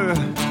hammer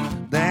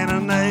than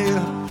a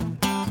nail.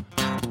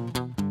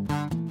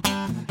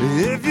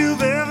 If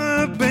you've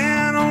ever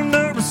been on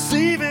the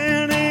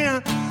receiving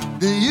end,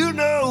 then you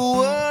know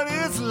what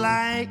it's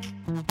like.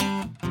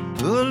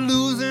 A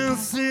losing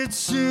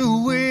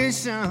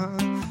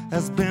situation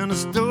has been the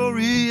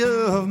story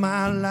of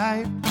my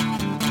life.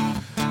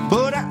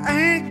 But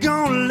I ain't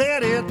gonna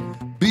let it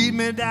beat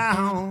me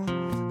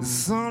down.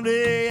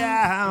 Someday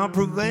I'll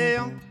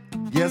prevail.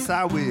 Yes,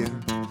 I will.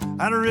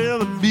 I'd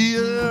rather be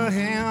a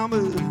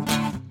hammer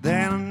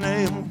than a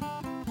nail.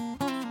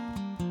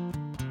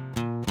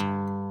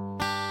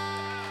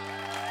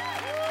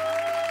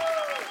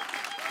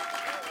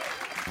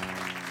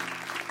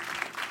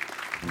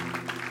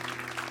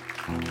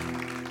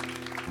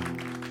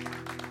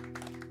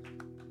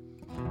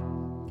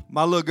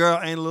 My little girl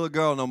ain't a little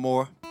girl no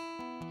more.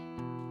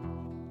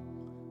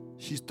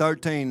 She's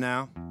 13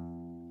 now.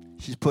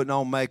 She's putting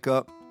on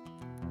makeup,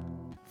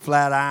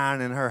 flat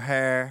ironing her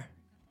hair,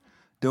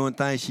 doing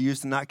things she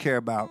used to not care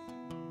about.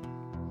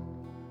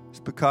 It's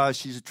because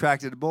she's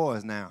attracted to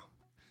boys now.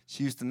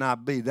 She used to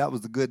not be. That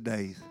was the good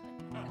days.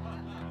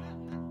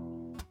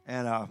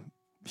 And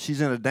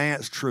she's in a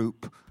dance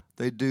troupe.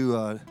 They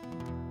do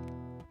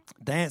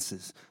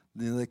dances.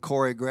 They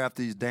choreograph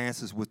these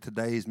dances with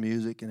today's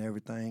music and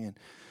everything.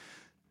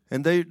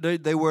 And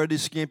they wear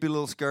these skimpy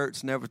little skirts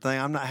and everything.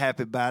 I'm not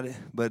happy about it,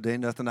 but there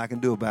ain't nothing I can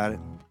do about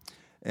it.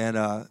 And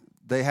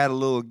they had a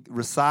little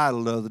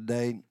recital the other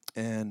day,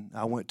 and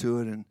I went to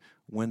it. And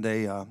when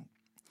they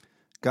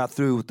got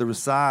through with the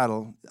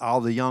recital, all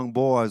the young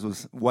boys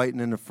was waiting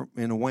in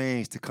the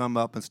wings to come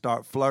up and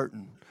start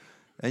flirting.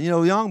 And, you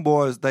know, young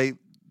boys, they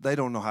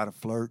don't know how to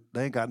flirt.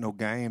 They ain't got no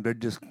game. They're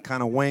just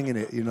kind of winging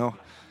it, you know.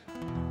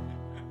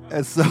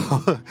 And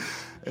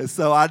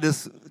so I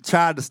just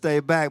tried to stay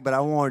back, but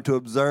I wanted to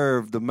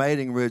observe the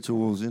mating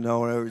rituals, you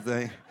know, and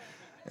everything.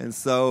 And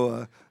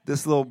so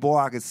this little boy,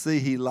 I could see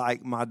he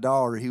liked my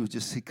daughter. He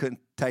couldn't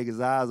take his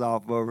eyes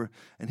off of her,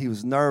 and he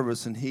was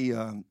nervous, and he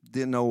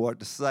didn't know what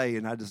to say.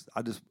 And I just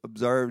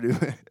observed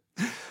him,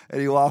 and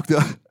he walked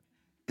up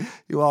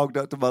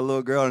to my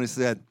little girl, and he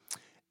said,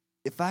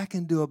 "If I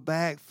can do a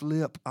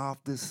backflip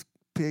off this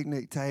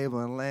picnic table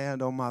and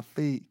land on my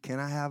feet, can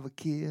I have a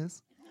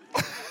kiss?"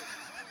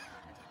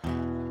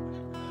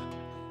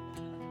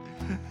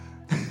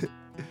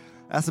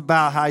 That's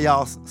about how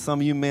y'all, some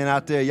of you men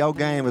out there, your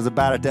game is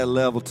about at that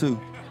level too.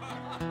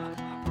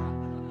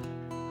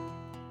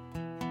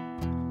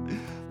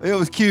 It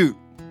was cute.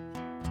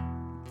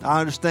 I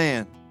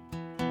understand.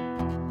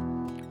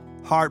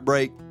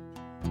 Heartbreak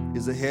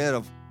is ahead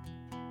of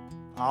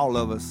all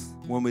of us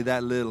when we're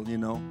that little, you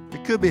know.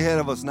 It could be ahead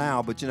of us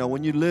now, but, you know,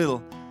 when you're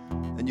little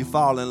and you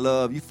fall in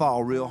love, you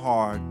fall real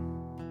hard.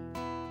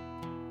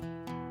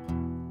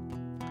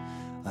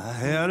 I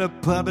had a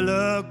puppy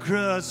love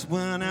crush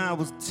when I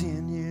was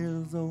 10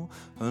 years old.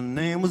 Her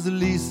name was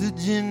Lisa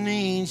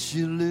Janine.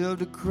 She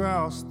lived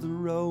across the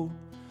road.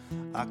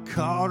 I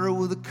caught her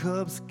with a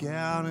Cub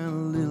Scout and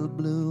a little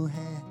blue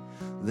hat.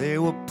 They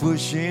were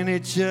pushing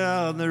each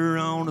other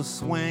on a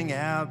swing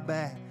out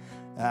back.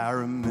 I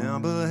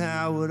remember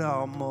how it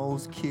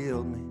almost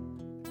killed me.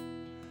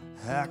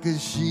 How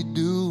could she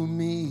do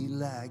me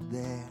like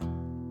that?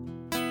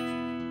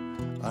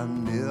 I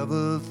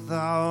never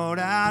thought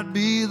I'd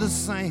be the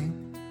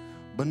same,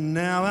 but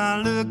now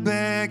I look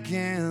back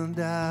and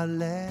I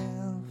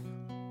laugh.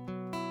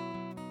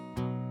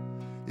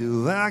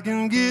 If I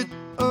can get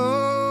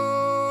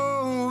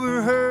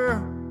over her,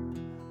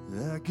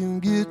 I can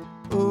get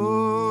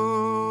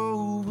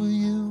over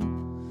you.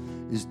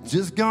 It's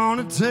just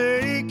gonna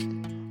take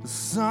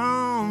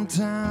some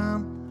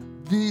time.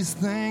 These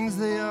things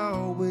they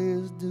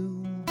always do.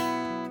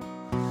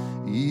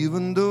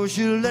 Even though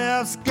she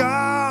left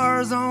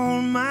scars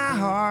on my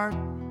heart,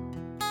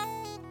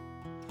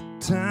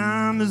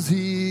 time has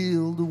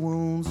healed the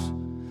wounds.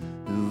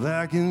 If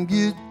I can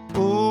get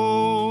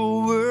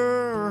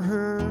over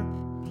her,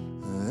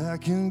 I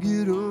can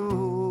get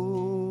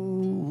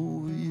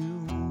over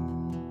you.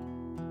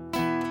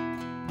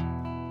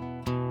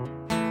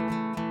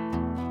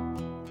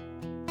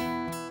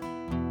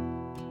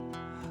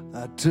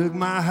 I took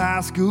my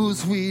high school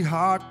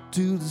sweetheart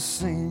to the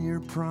senior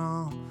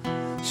prom.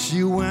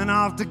 She went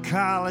off to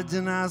college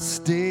and I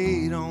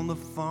stayed on the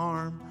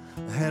farm.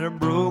 I had a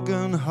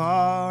broken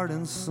heart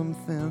and some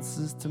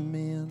fences to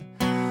mend.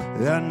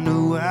 I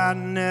knew I'd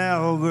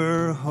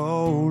never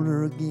hold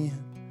her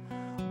again,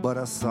 but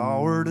I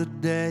saw her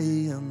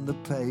today in the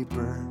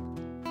paper,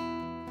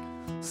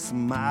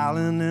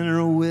 smiling in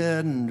her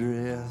wedding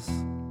dress.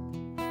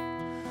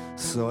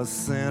 So I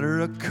sent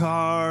her a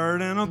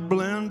card and a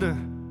blender,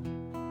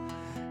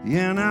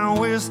 and I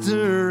wished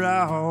her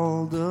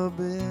all the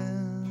best.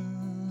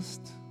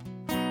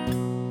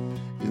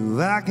 If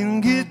I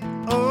can get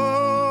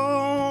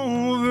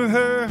over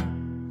her,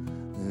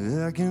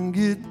 I can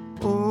get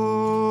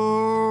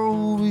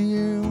over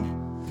you.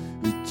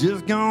 It's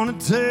just gonna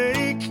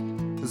take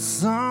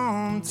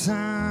some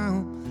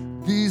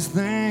time. These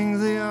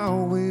things they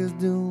always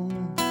do.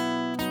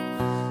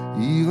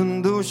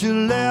 Even though she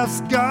left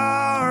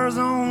scars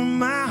on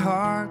my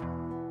heart,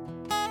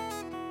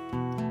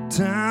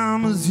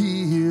 time has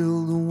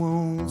healed the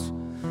wounds.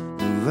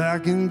 If I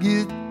can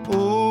get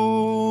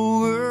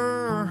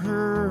over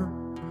her,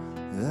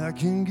 I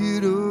can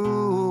get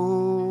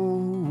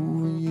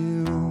over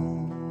you.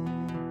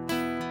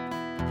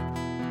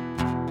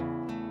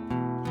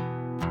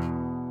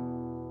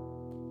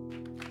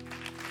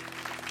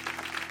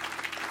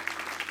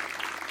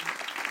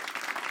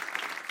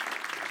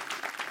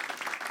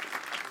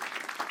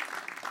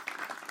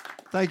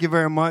 Thank you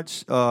very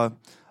much. I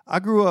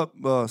grew up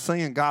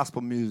singing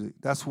gospel music.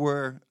 That's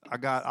where I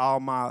got all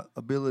my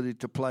ability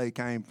to play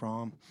came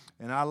from.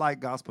 And I like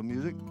gospel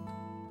music.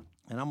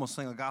 And I'm going to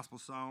sing a gospel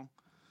song.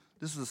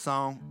 This is a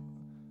song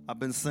I've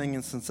been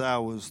singing since I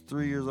was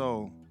 3 years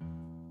old.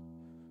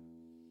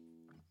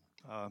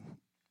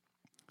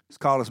 It's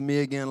called It's Me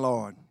Again,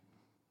 Lord.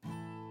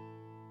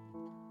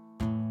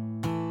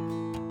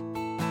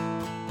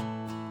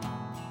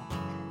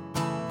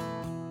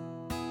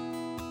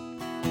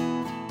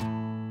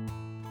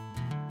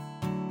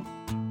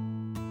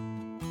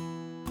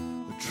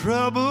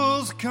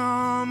 Troubles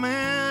come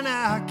and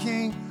I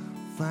can't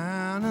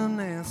find an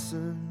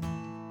answer.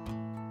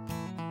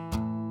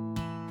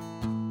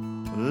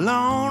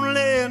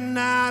 Lonely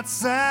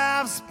nights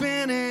I've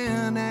spent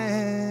in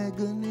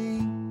agony,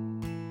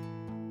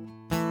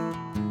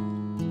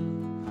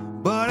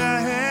 but I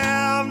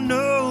have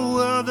no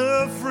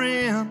other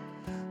friend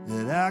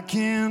that I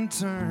can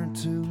turn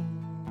to.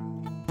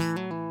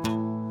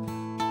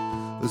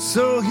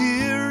 So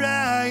here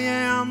I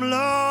am,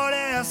 Lord,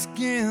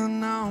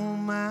 asking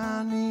on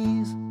my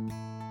knees.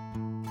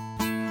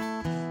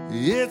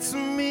 It's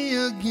me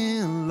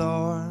again,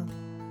 Lord.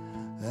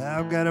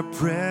 I've got a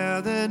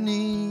prayer that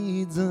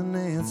needs an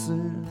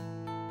answer.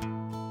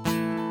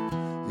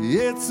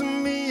 It's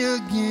me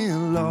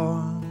again,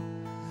 Lord.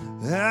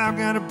 I've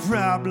got a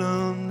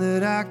problem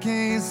that I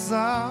can't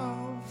solve.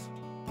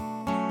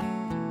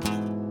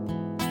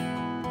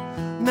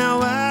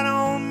 Now I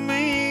don't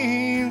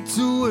mean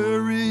to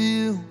worry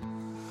you,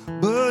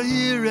 but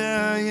here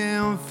I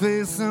am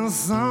facing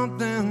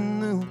something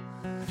new,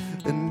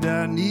 and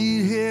I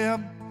need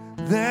help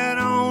that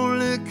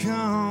only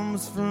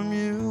comes from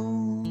you.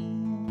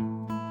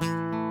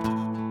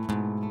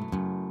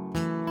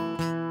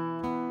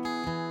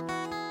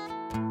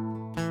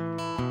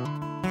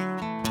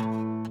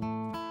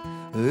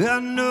 I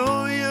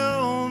know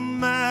you're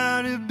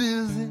mighty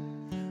busy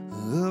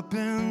up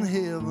in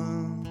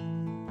heaven,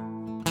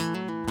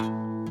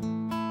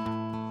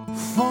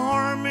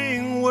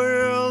 forming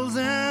worlds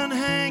and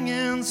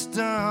hanging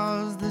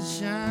stars that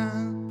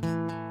shine.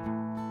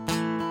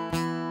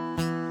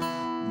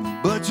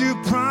 But you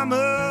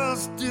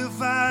promised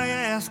if I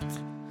asked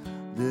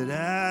that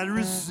I'd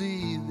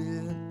receive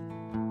it.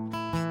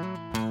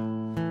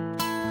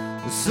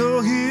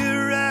 So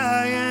here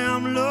I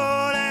am,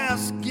 Lord,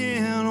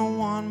 asking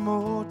one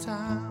more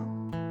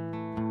time.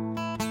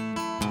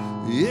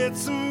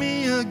 It's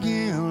me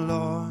again,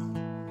 Lord.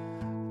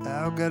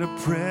 I've got a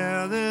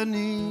prayer that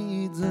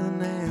needs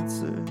an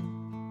answer.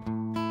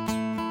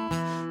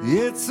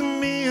 It's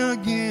me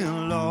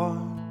again, Lord.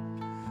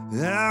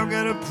 I've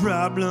got a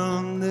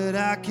problem that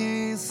I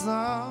can't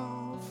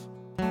solve.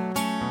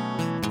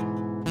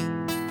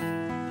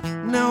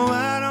 No,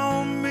 I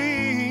don't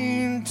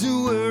mean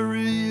to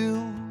worry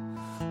you,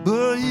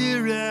 but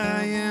here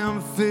I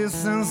am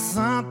facing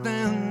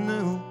something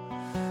new,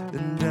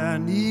 and I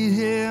need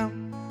help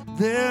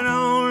that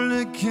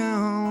only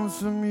comes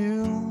from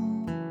you.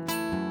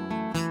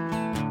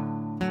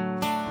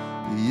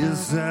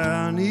 Yes,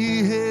 I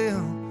need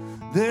help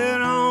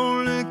that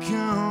only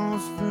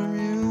comes from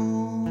you.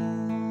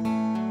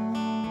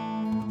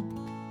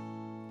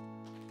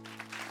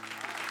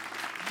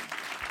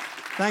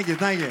 Thank you,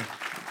 thank you.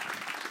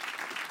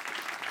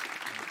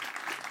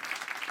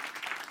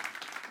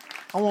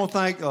 I want to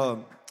thank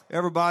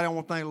everybody. I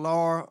want to thank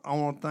Laura. I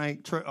want to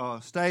thank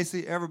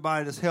Stacy,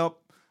 everybody that's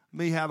helped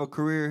me have a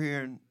career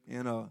here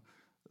in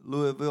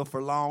Louisville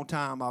for a long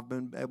time. I've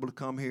been able to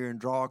come here and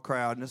draw a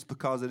crowd, and it's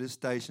because of this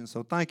station.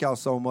 So thank y'all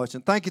so much.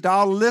 And thank you to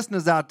all the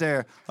listeners out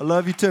there. I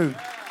love you too.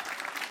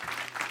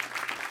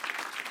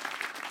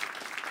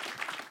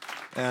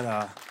 And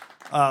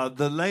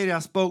the lady I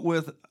spoke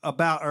with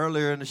about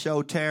earlier in the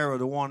show, Tara,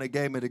 the one that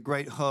gave me the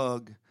great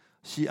hug,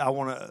 I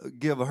want to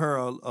give her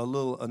a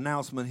little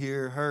announcement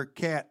here. Her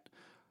cat,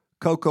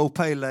 Coco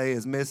Pele,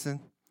 is missing.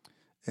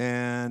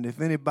 And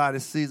if anybody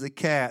sees a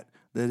cat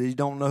that you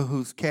don't know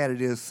whose cat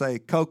it is, say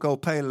Coco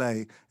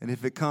Pele. And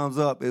if it comes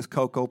up, it's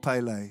Coco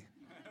Pele.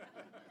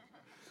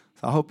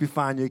 So I hope you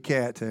find your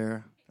cat,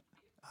 Tara.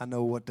 I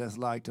know what that's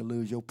like to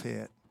lose your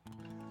pet.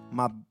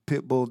 My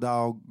pit bull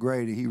dog,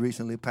 Grady, he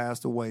recently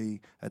passed away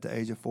at the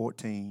age of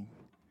 14.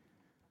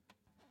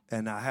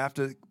 And I have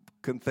to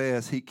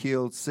confess, he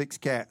killed 6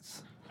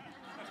 cats.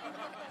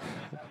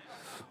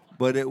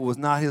 but it was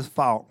not his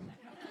fault.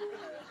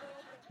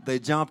 They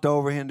jumped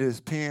over into his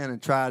pen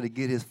and tried to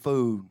get his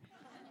food.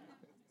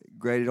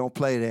 Grady, don't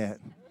play that.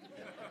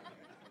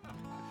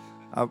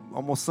 I'm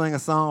going to sing a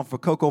song for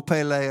Coco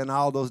Pele and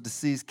all those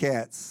deceased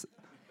cats.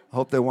 I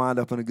hope they wind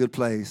up in a good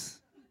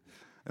place.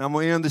 And I'm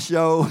going to end the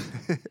show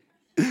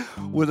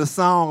with a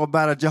song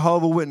about a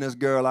Jehovah's Witness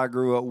girl I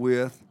grew up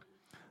with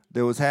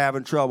that was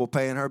having trouble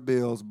paying her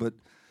bills, but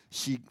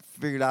she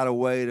figured out a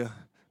way to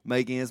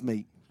make ends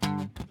meet.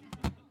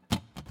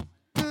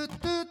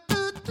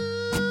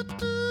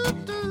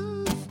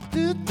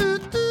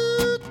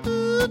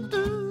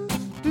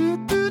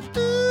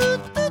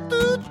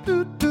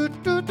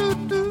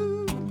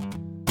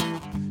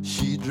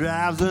 She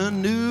drives a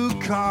new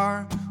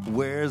car,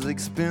 wears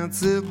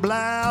expensive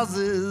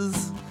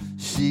blouses.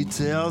 She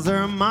tells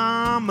her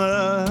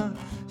mama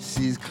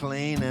she's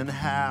cleaning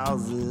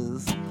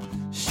houses.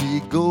 She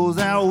goes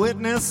out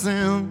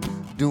witnessing,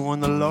 doing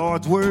the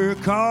Lord's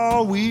work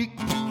all week.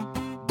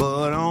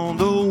 But on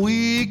the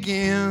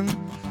weekend,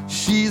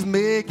 she's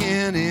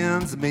making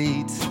ends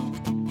meet.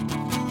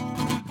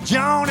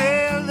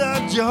 Johnny,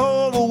 the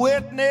Jehovah's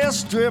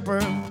Witness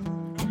stripper,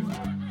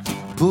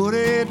 put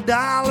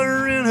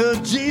 $1 in her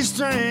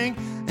G-string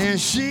and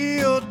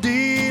she'll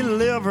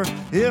deliver.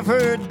 If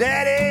her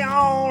daddy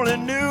only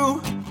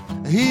knew,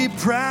 he'd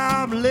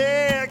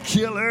probably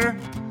kill her.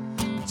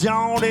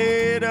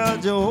 Johnny, the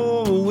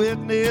Jehovah's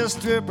Witness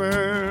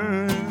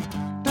stripper.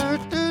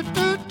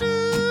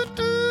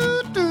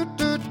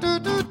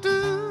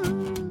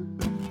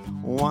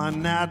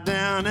 One night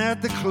down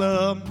at the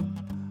club,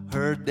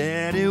 her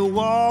daddy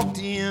walked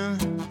in.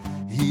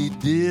 He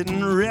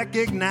didn't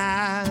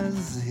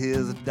recognize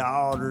his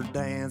daughter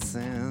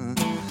dancing.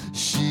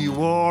 She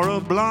wore a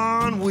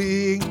blonde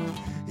wig,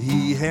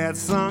 he had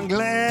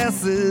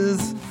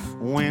sunglasses.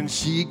 When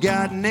she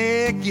got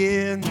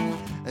naked,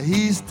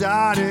 he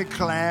started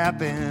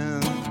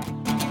clapping.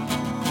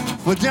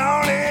 For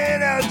Johnny,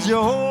 the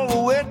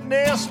Jehovah's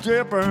Witness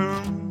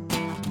stripper,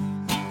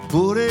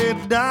 put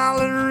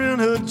 $1 in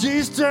her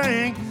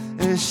G-string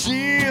and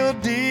she'll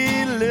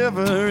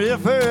deliver.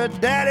 If her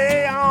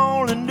daddy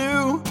only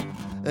knew,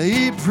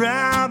 he'd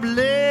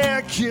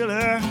probably kill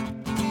her.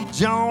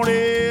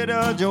 Johnny,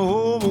 the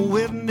Jehovah's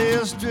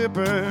Witness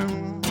stripper.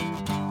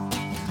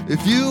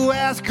 If you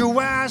ask her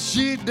why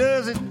she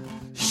does it,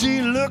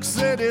 she looks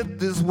at it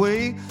this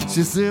way.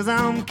 She says,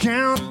 I'm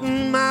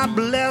counting my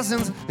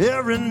blessings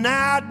every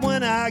night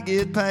when I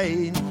get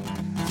paid.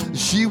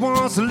 She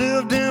once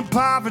lived in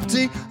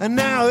poverty and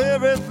now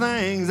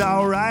everything's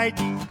all right.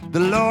 The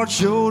Lord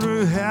showed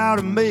her how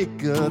to make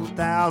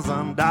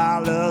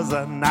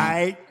 $1,000 a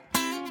night.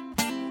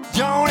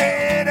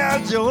 Johnny,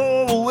 the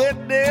Jehovah's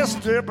Witness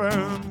stripper,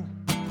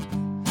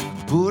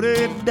 put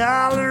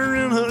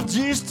 $1 in her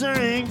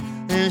G-string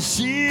and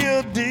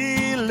she'll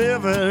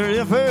deliver.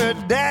 If her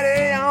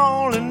daddy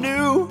only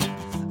knew,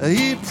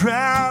 he'd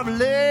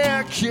probably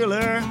kill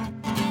her.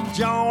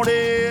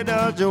 Johnny,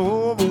 the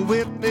Jehovah's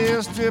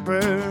Witness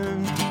stripper.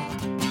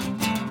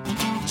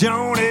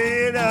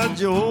 Johnny, the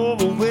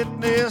Jehovah's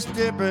Witness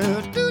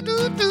stripper.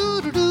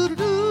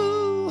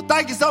 Do-do-do-do-do-do.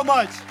 Thank you so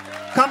much.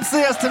 Come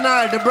see us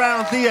tonight at the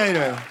Brown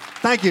Theater.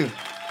 Thank you.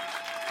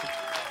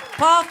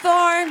 Paul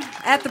Thorn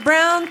at the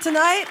Brown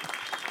tonight.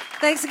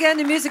 Thanks again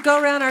to Music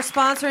Go Round, our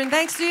sponsor, and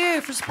thanks to you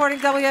for supporting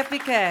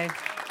WFPK.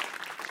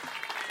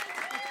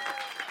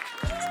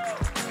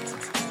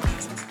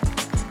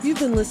 You've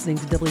been listening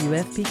to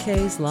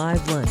WFPK's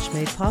Live Lunch,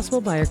 made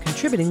possible by our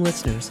contributing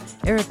listeners.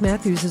 Eric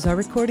Matthews is our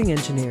recording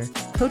engineer.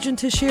 Kojin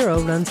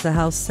Toshiro runs the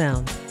house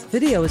sound.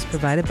 Video is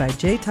provided by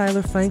J.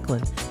 Tyler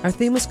Franklin. Our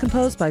theme was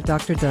composed by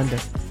Dr.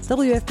 Dundick.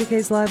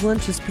 WFPK's Live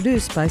Lunch is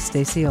produced by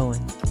Stacey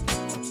Owen.